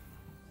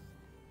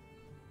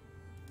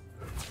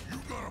 You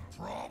got a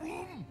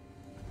problem?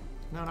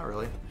 No, not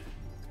really.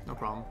 No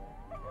problem.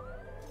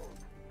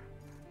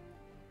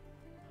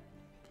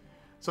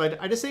 So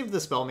I just saved the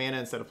spell mana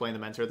instead of playing the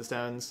Mentor of the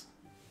Stones.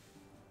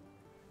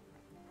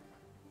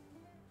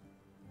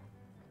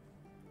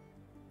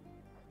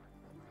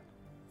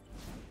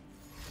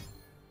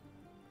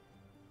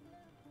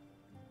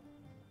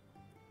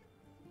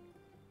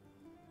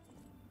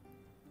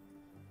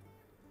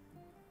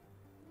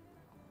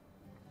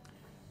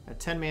 At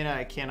 10 mana,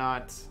 I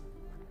cannot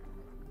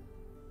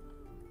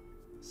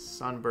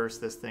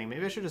Sunburst this thing.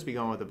 Maybe I should just be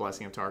going with the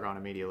Blessing of Targon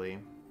immediately.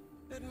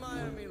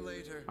 Admire me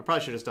later. I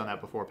probably should have just done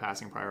that before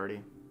passing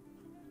priority.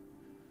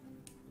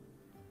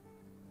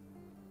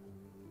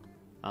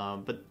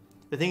 But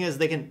the thing is,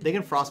 they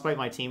can frostbite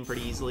my team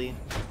pretty easily.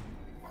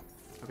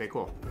 Okay,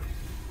 cool.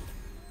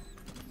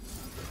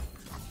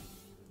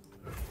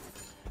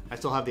 I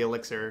still have the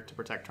elixir to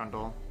protect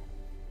Trundle.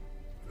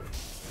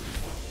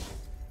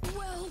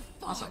 Well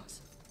fought. Awesome.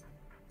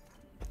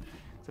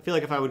 So I feel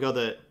like if I would go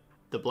the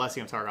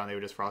Blessing of Targon, they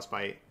would just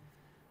frostbite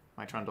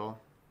my Trundle.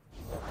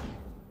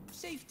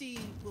 Safety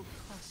will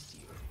cost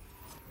you.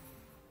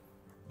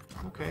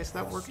 Okay, so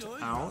that worked Sure,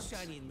 you're all out.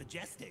 shiny and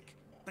majestic,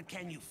 but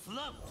can you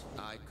float?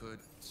 I could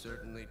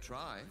certainly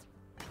try.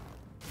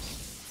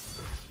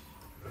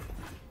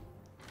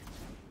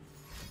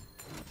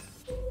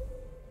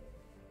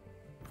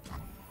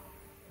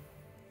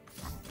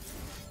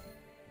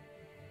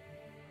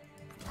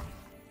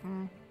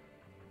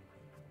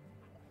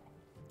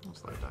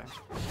 Let's let it die.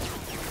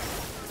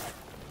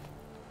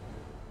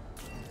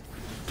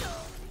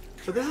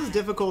 So this is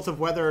difficult of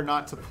whether or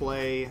not to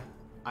play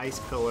Ice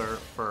Pillar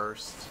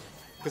first.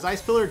 Because Ice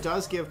Pillar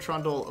does give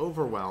Trundle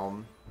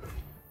Overwhelm,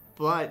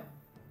 but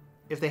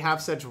if they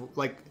have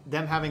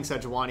them having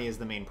Sejuani is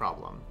the main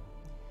problem.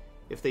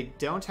 If they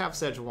don't have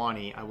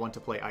Sejuani, I want to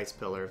play Ice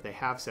Pillar. If they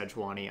have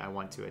Sejuani, I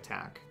want to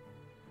attack.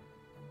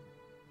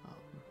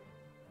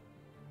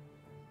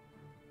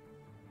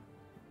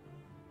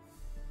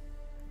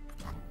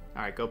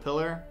 Alright, go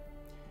Pillar.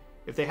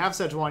 If they have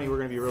Sejuani, we're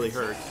going to be really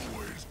hurt.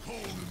 Always cold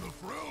in the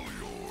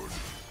Freljord.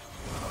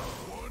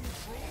 One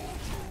troll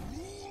to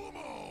rule 'em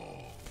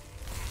all.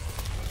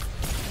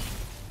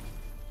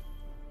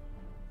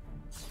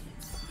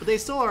 But they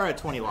still are at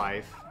 20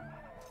 life.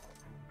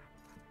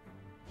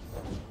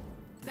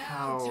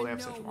 Oh, they have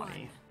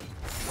Sejuani.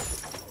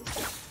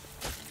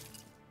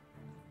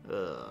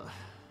 Ugh.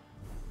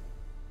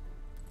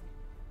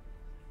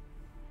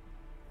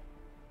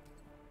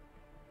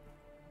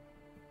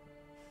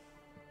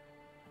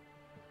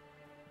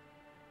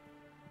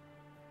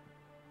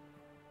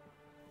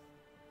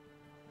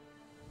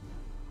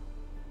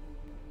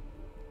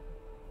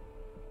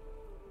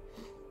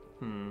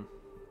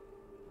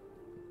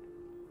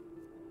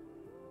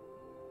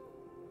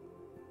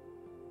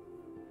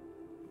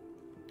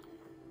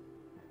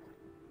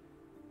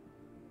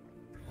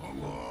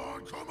 Come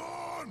on, come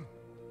on!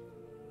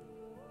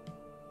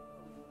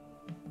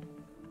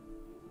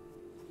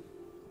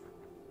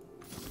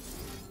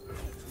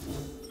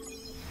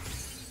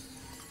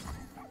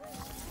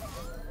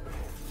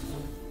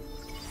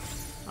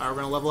 Alright, we're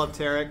going to level up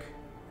Taric.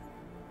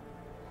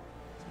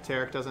 So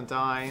Taric doesn't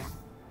die.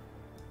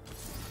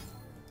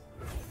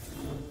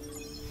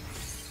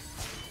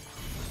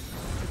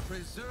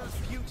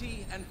 Preserve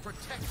beauty and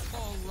protect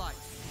all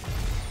life.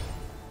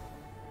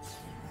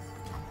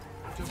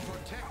 To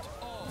protect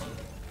all.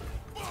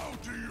 Bow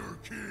to your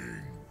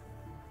king!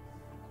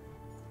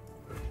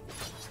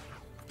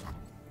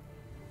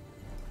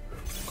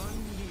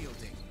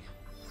 Unyielding.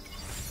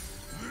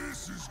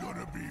 This is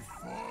gonna be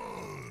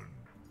fun!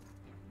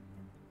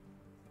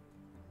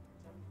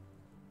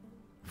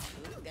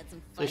 Ooh, got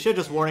some They fun. should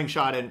just Warning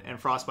Shot and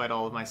Frostbite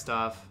all of my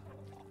stuff.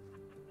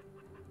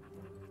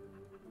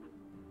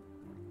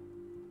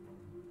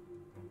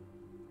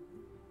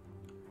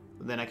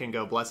 Then I can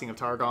go Blessing of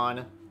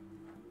Targon.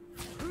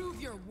 Prove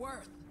your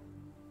worth.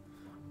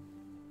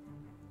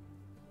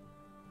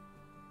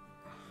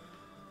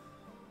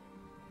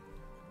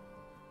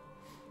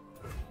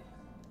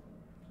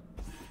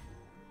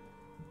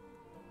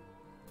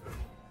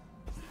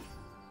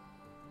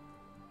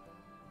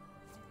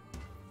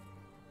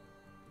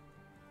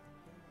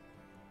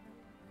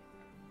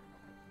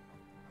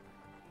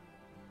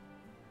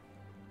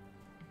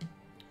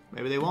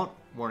 Maybe they won't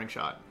Warning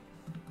Shot.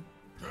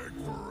 Take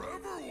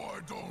forever, why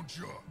don't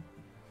ya?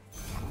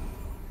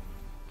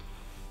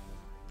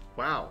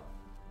 Wow.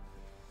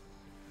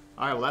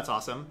 Alright, well that's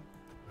awesome.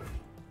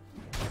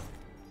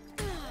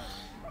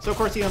 So of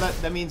course, you know,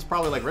 that means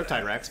probably like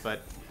Riptide Rex,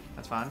 but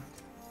that's fine.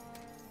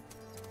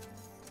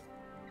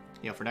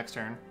 You know, for next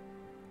turn.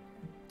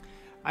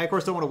 I, of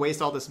course, don't want to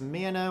waste all this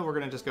mana. We're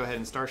going to just go ahead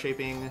and Star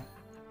Shaping.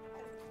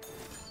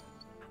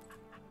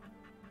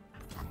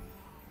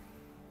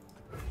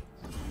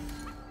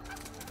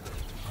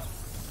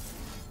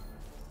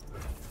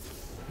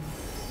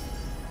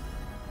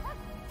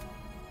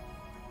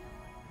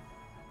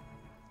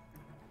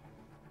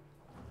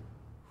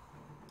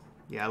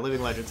 Yeah,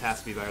 Living Legends has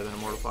to be better than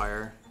Immortal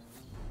Fire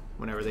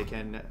whenever they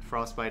can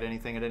Frostbite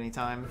anything at any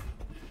time.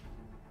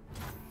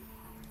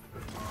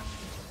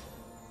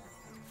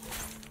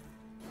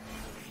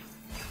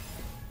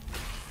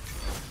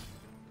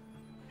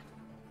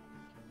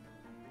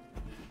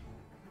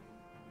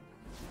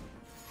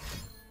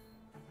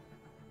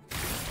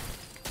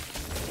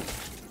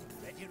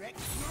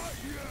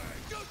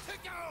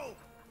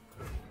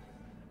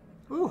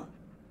 Ooh.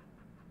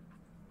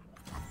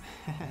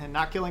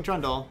 Not killing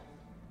Trundle.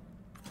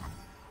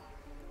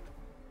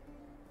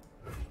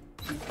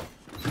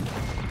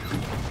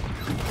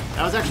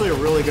 That was actually a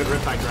really good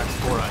Riptide Rex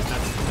for us.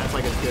 That's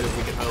like as good as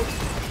we could hope.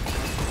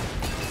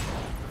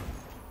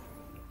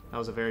 That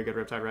was a very good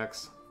Riptide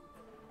Rex.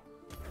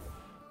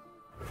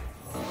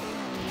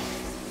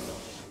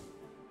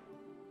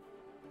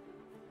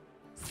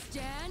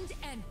 Stand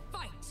and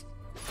fight.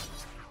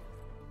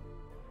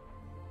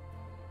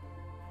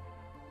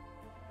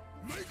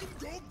 Make them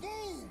go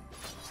boom!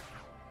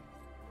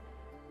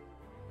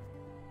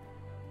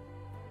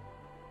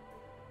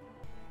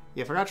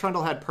 Yeah, I forgot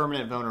Trundle had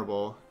permanent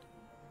vulnerable.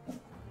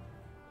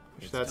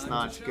 Which that's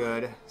not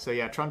good. So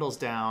yeah, Trundle's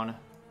down.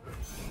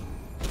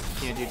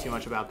 Can't do too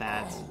much about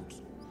that.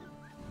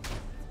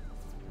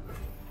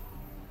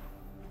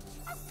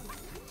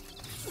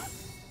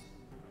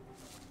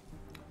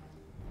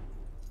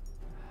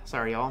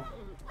 Sorry, y'all.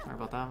 Sorry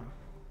about that.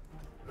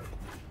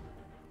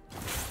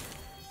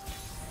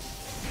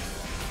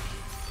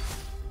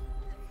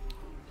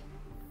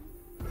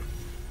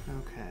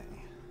 Okay.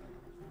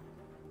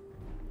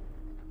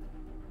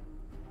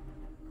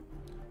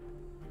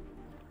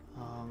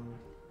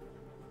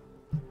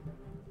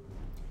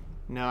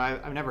 No,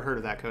 I've never heard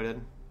of that coded.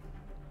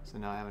 So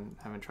no, I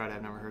haven't tried it.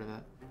 I've never heard of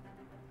it.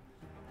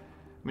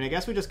 I mean, I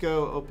guess we just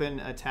go open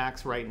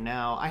attacks right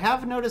now. I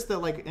have noticed that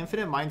like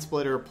Infinite Mind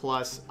Splitter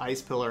plus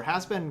Ice Pillar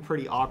has been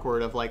pretty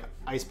awkward. Of like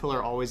Ice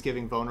Pillar always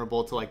giving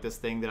vulnerable to like this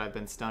thing that I've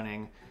been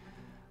stunning.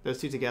 Those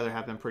two together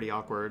have been pretty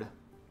awkward.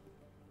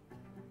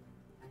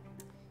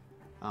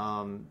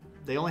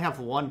 They only have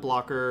one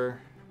blocker.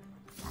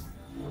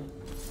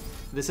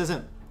 This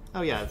isn't.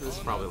 Oh yeah, this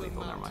is probably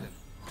lethal. Never mind.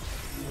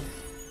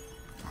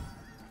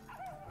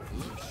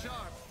 Look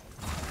sharp.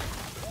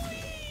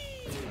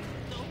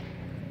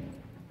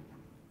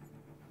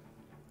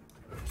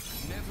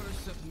 Never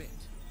submit.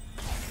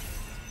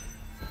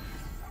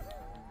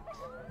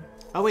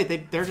 Oh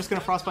wait, they're just gonna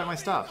frostbite my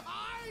stuff.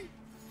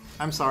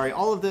 I'm sorry.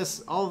 All of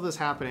this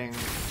happening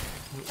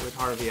with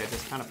Harvey, I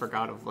just kind of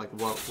forgot of like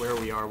where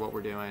we are, what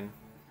we're doing.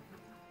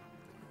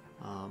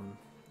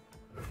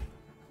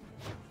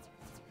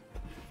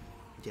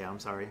 Yeah, I'm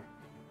sorry.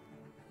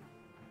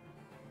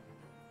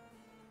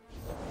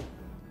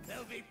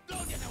 There'll be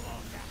blood in the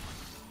water.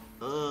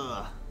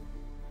 Ugh.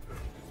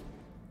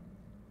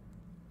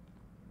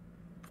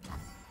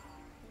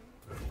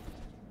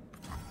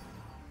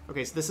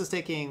 Okay, so this is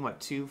taking, what,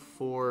 2,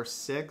 4,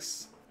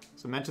 6?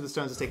 So Mentor the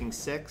Stones is taking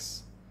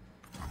 6.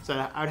 So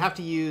I would have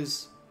to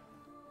use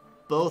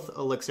both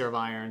Elixir of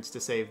Irons to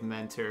save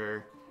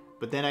Mentor,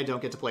 but then I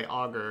don't get to play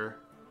Augur.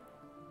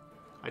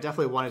 I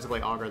definitely wanted to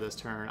play Augur this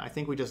turn. I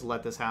think we just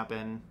let this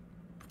happen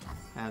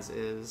as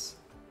is,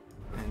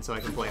 and so I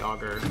can play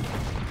Augur.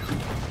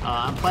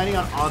 I'm planning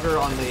on Augur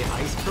on the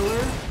Ice Pillar.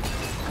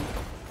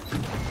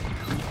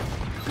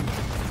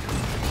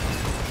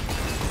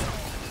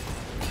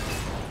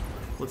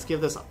 Let's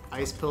give this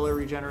Ice Pillar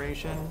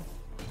regeneration.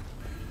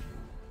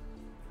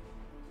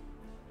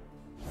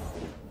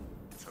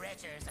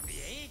 Treasures of the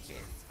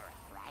ages for a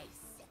price.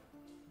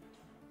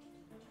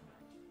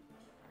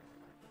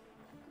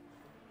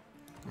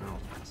 Oh.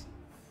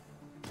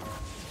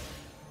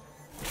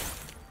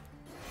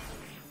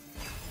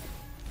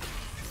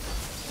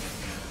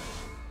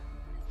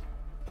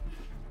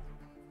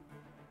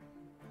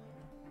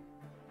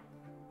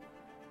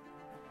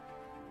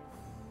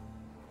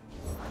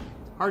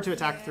 Hard to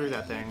attack through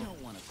that thing. You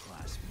don't want to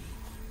class me.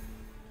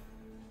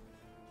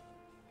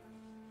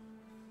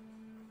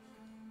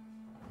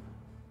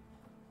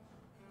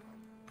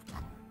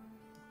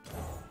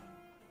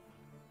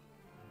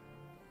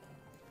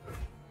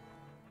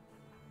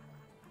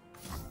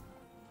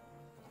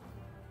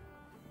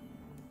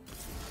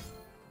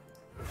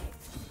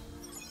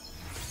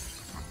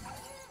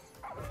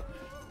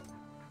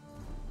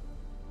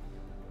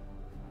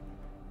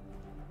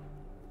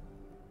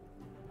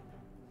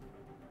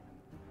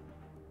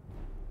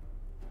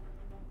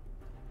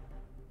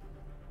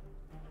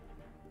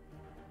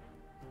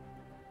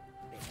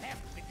 If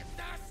left, we can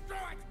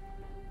destroy it.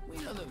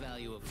 We know the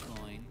value of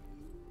coin.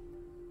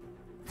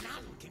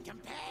 None can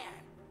compare.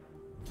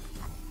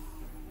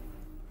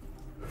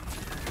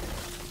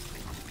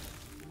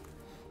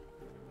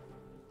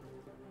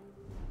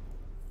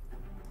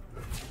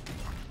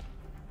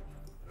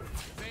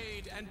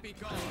 and be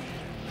gone.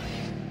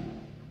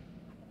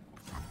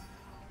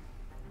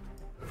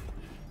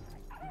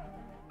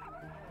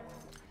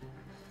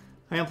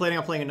 I am planning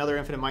on playing another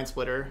Infinite Mind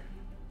Splitter.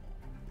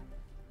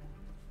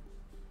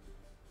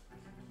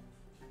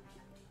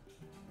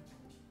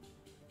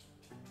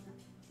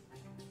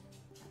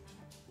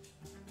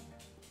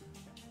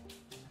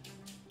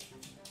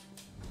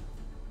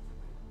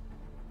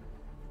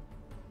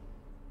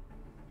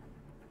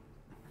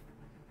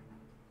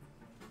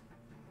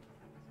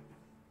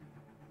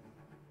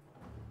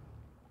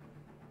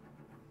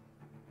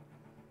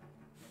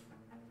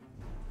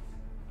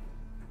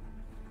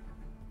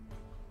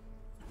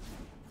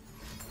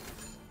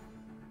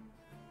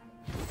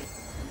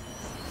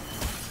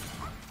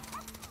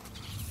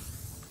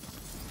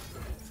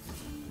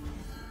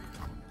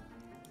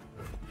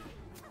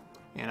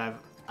 And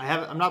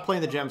I'm not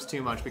playing the gems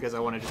too much because I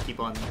want to just keep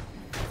on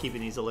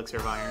keeping these Elixir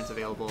of Irons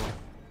available.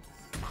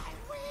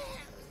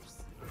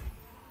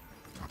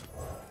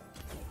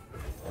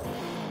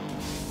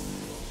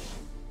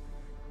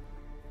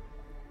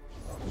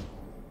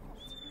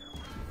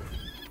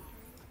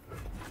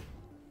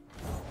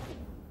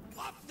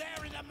 Up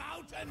there in the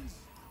mountains!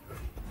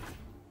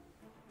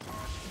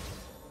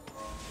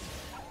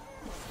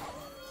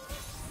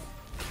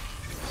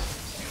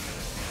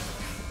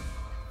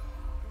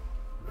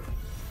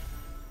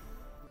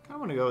 I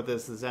want to go with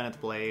this Zenith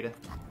Blade.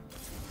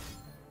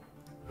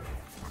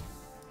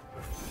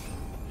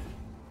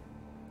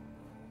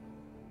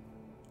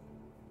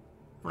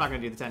 We're not going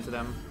to do the 10 to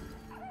them.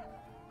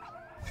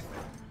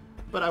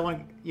 But I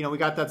want, you know, we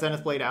got that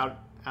Zenith Blade out.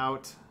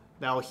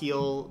 That'll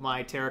heal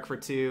my Taric for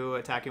 2.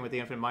 Attacking with the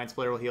Infinite Mind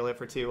Splitter will heal it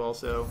for 2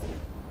 also.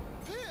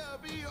 Fear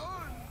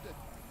beyond.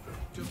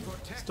 To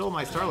protect Stole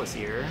my Starless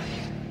here.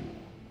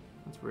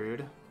 That's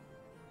rude.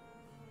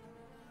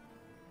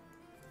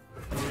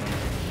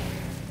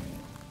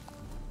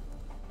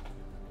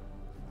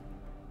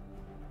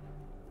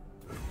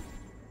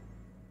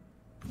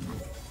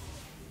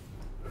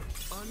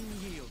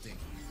 unyielding.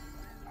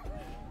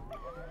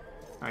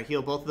 Alright,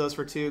 heal both of those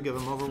for 2, give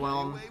them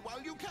Overwhelm. Away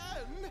while you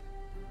can.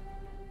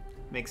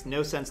 Makes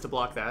no sense to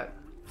block that.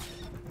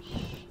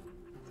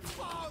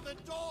 Bar the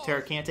door.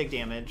 Taric can't take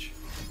damage.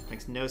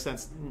 Makes no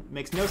sense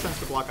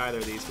to block either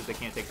of these because they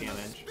can't take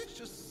damage.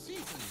 Vicious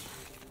season.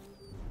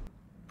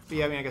 But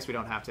yeah, I mean, I guess we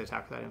don't have to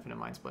attack with that Infinite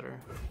Mind Splitter.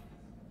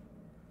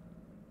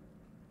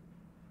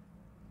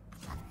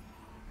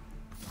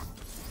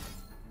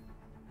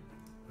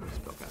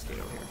 Spell Cascade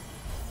over here.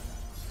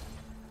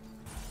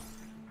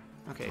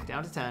 Okay,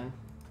 down to 10.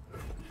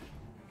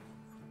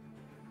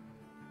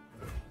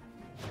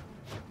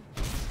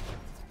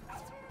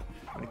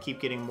 I'm gonna keep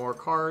getting more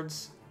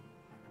cards.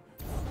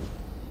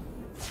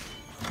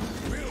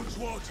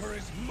 Bilgewater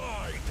is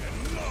mine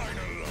and mine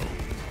alone.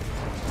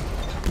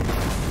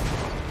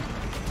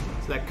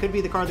 So that could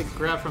be the card that could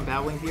grab from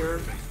Battling here.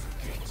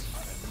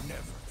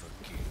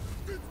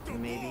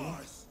 Maybe.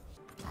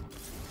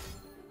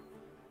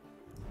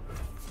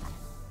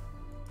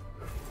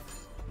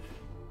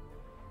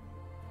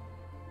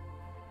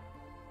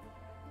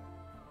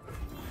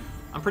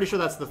 I'm pretty sure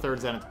that's the third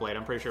Zenith Blade.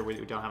 I'm pretty sure we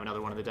don't have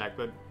another one in the deck,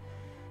 but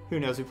who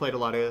knows? We played a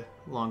lot of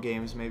long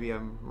games. Maybe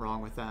I'm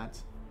wrong with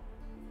that.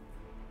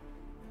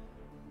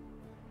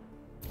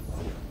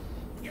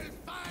 You'll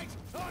fight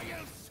or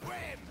you'll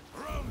swim!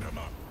 Round him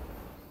up.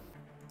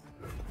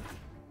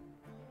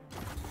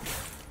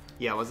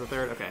 Yeah, was the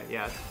third? Okay,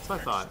 yeah, that's what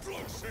I thought.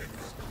 Extra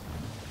 6.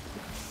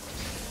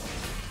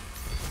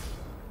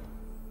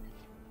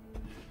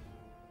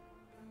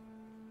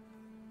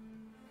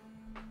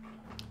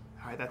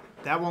 Alright,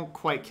 that won't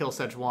quite kill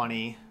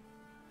Sejuani.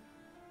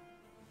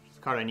 It's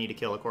a card I need to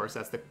kill, of course.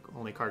 That's the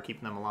only card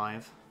keeping them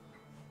alive.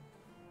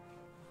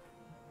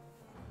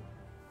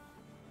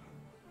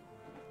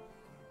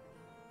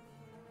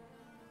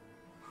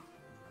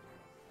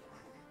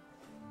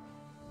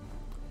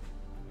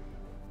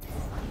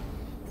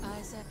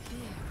 Eyes up here,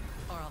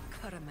 or I'll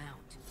cut 'em out.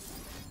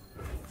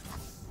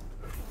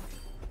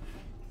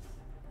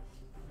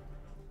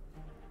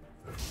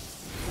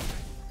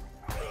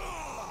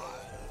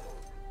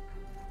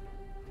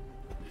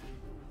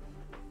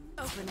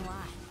 Open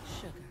wide,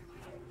 sugar.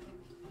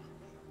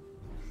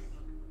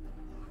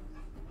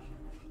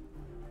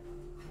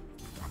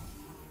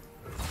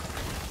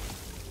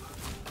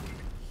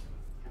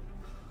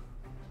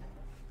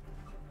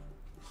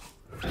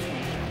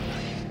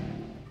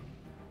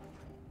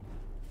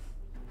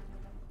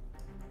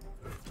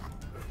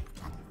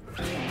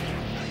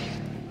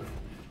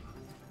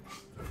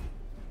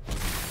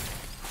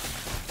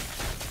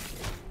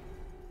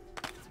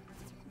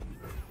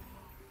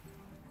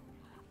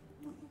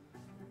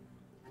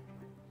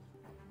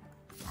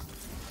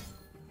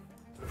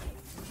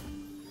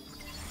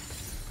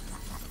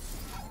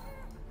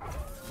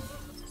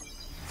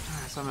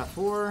 So I'm at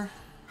 4.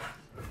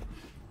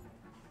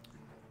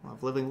 We'll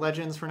have Living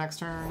Legends for next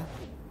turn.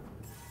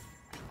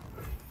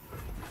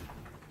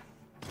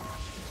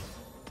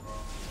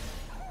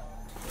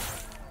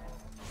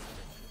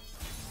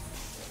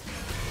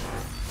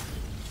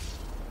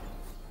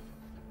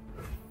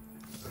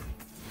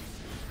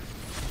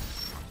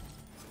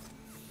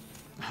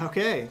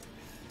 Okay.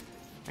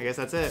 I guess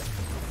that's it.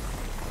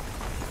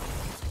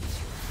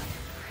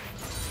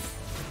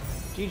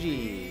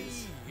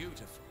 GG's.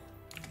 Beautiful.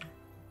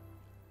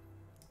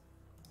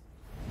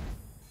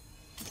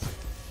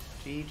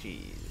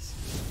 GG's.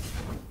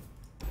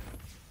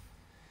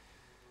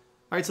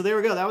 Alright, so there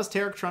we go. That was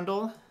Taric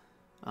Trundle.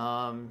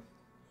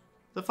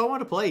 The fun one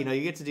to play. You know,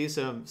 you get to do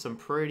some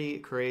pretty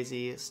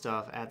crazy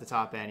stuff at the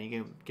top end. You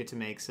can get to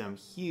make some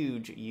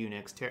huge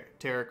eunuchs.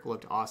 Taric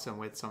looked awesome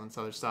with some of this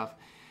other stuff.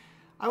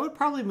 I would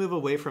probably move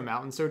away from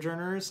Mountain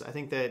Sojourners. I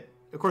think that,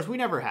 of course, we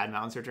never had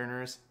Mountain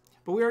Sojourners,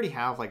 but we already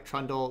have, like,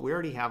 Trundle. We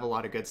already have a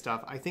lot of good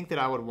stuff. I think that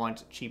I would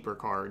want cheaper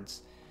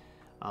cards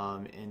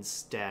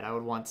instead. I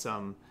would want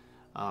some,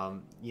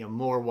 you know,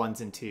 more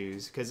 1s and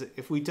 2s. Because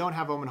if we don't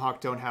have Omen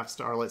Hawk, don't have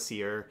Starlit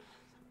Seer,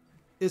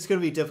 it's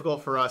going to be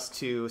difficult for us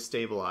to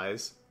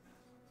stabilize.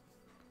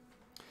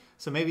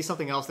 So maybe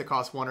something else that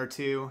costs 1 or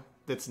 2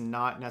 that's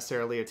not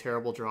necessarily a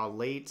terrible draw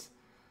late.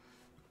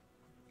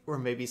 Or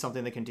maybe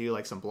something that can do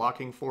like some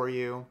blocking for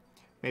you.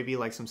 Maybe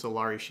like some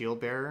Solari Shield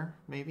Bearer,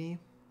 maybe.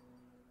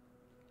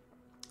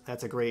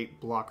 That's a great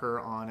blocker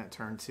on at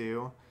turn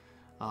 2.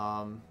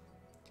 I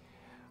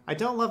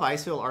don't love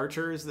Icefield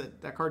Archers.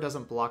 That card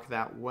doesn't block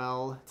that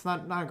well. It's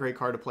not a great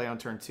card to play on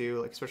turn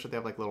 2, like, especially if they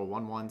have like little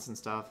 1/1s and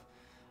stuff.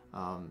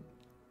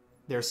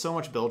 There's so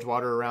much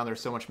Bilgewater around. There's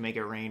so much Make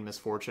It Rain,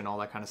 Misfortune, all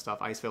that kind of stuff.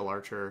 Icefield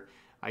Archer,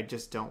 I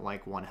just don't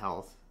like 1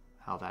 health,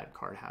 how that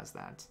card has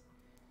that.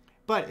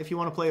 But if you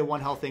want to play a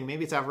 1 health thing,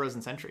 maybe it's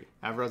Avarosan Sentry.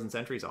 Avarosan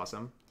Sentry is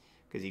awesome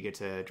because you get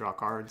to draw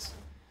cards.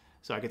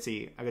 So I could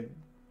see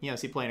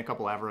playing a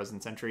couple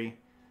Avarosan Sentry.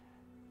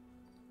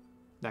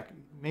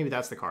 Maybe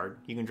that's the card.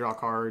 You can draw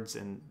cards,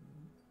 and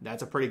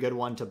that's a pretty good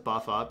one to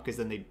buff up because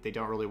then they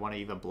don't really want to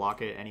even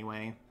block it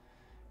anyway,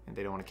 and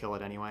they don't want to kill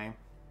it anyway.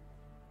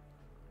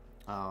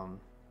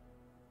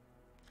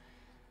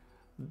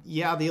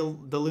 Yeah, the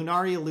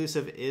Lunari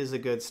Elusive is a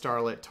good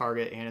Starlit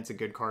target, and it's a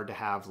good card to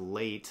have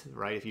late,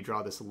 right? If you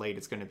draw this late,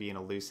 it's going to be an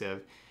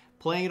Elusive.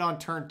 Playing it on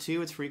turn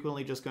 2, it's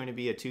frequently just going to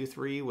be a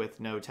 2/3 with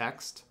no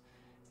text,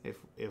 if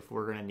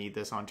we're going to need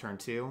this on turn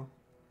 2.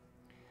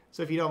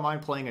 So if you don't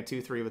mind playing a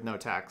 2/3 with no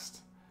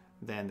text,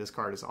 then this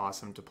card is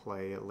awesome to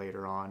play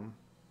later on.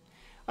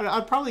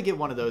 I'd probably get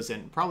one of those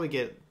in. I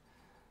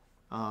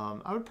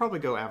would probably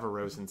go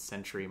Avarosan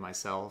Sentry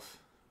myself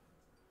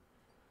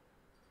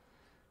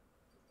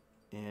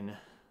in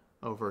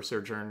over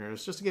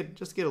Sojourners, just to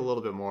get a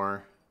little bit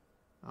more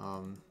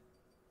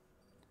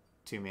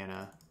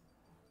 2-mana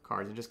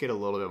cards and just get a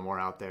little bit more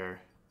out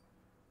there,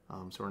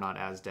 so we're not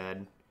as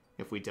dead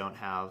if we don't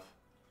have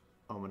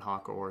Omen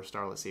Hawk or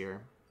Starlit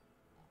Seer.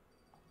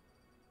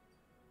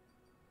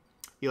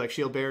 You like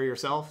Shield Bearer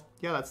yourself?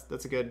 Yeah,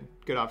 that's a good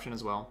option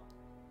as well.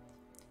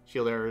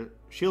 Shield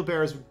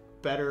Bearer is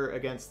better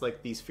against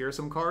like these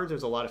fearsome cards.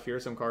 There's a lot of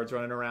fearsome cards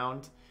running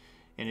around,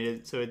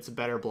 and so it's a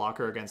better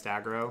blocker against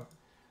aggro.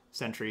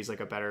 Sentry's like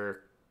a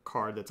better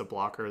card that's a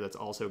blocker that's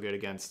also good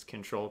against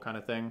control kind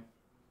of thing.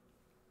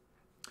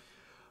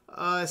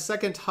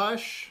 Second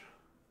Hush.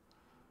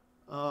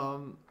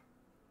 Nah.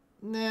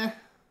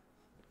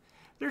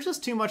 There's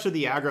just too much of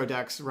the aggro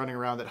decks running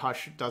around that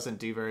Hush doesn't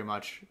do very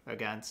much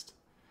against.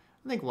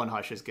 I think 1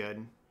 Hush is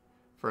good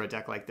for a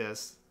deck like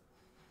this.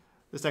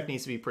 This deck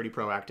needs to be pretty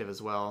proactive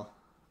as well.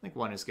 I think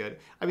 1 is good.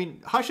 I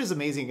mean, Hush is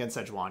amazing against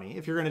Sejuani.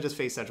 If you're going to just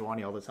face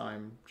Sejuani all the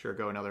time, sure,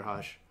 go another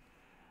Hush.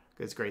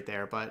 It's great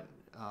there, but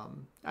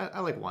I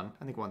like 1.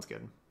 I think 1's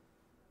good.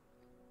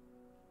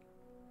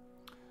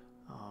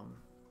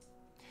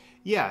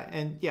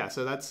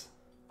 So that's...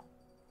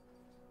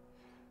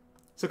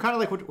 So kind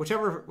of like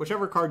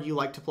whichever card you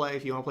like to play.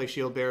 If you want to play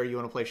Shield Bearer, you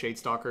want to play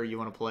Shadestalker, you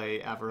want to play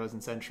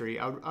Avarosan Sentry,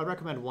 I'd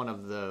recommend one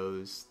of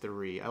those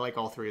 3. I like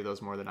all 3 of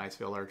those more than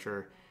Icefield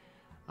Archer.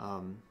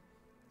 No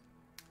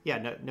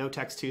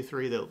text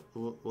 2/3 the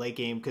late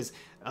game, because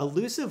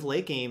elusive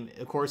late game,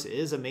 of course,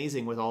 is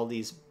amazing with all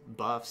these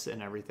buffs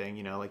and everything.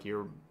 You know, like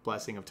your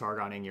Blessing of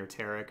Targoning your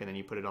Taric, and then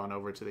you put it on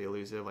over to the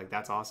elusive. Like,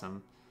 that's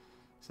awesome.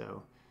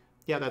 So,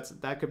 yeah,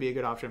 that could be a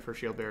good option for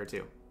Shield Bearer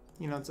too.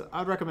 You know,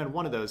 I'd recommend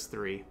one of those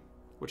 3,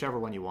 whichever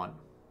one you want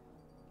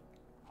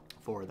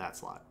for that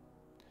slot.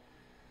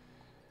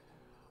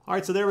 All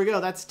right, so there we go.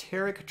 That's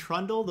Taric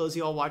Trundle. Those of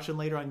y'all watching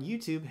later on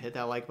YouTube, hit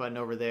that like button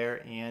over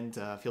there, and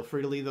feel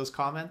free to leave those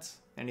comments.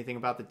 Anything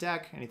about the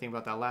deck, anything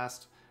about that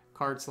last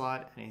card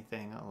slot,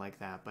 anything like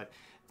that. But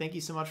thank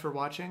you so much for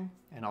watching,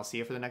 and I'll see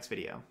you for the next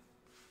video.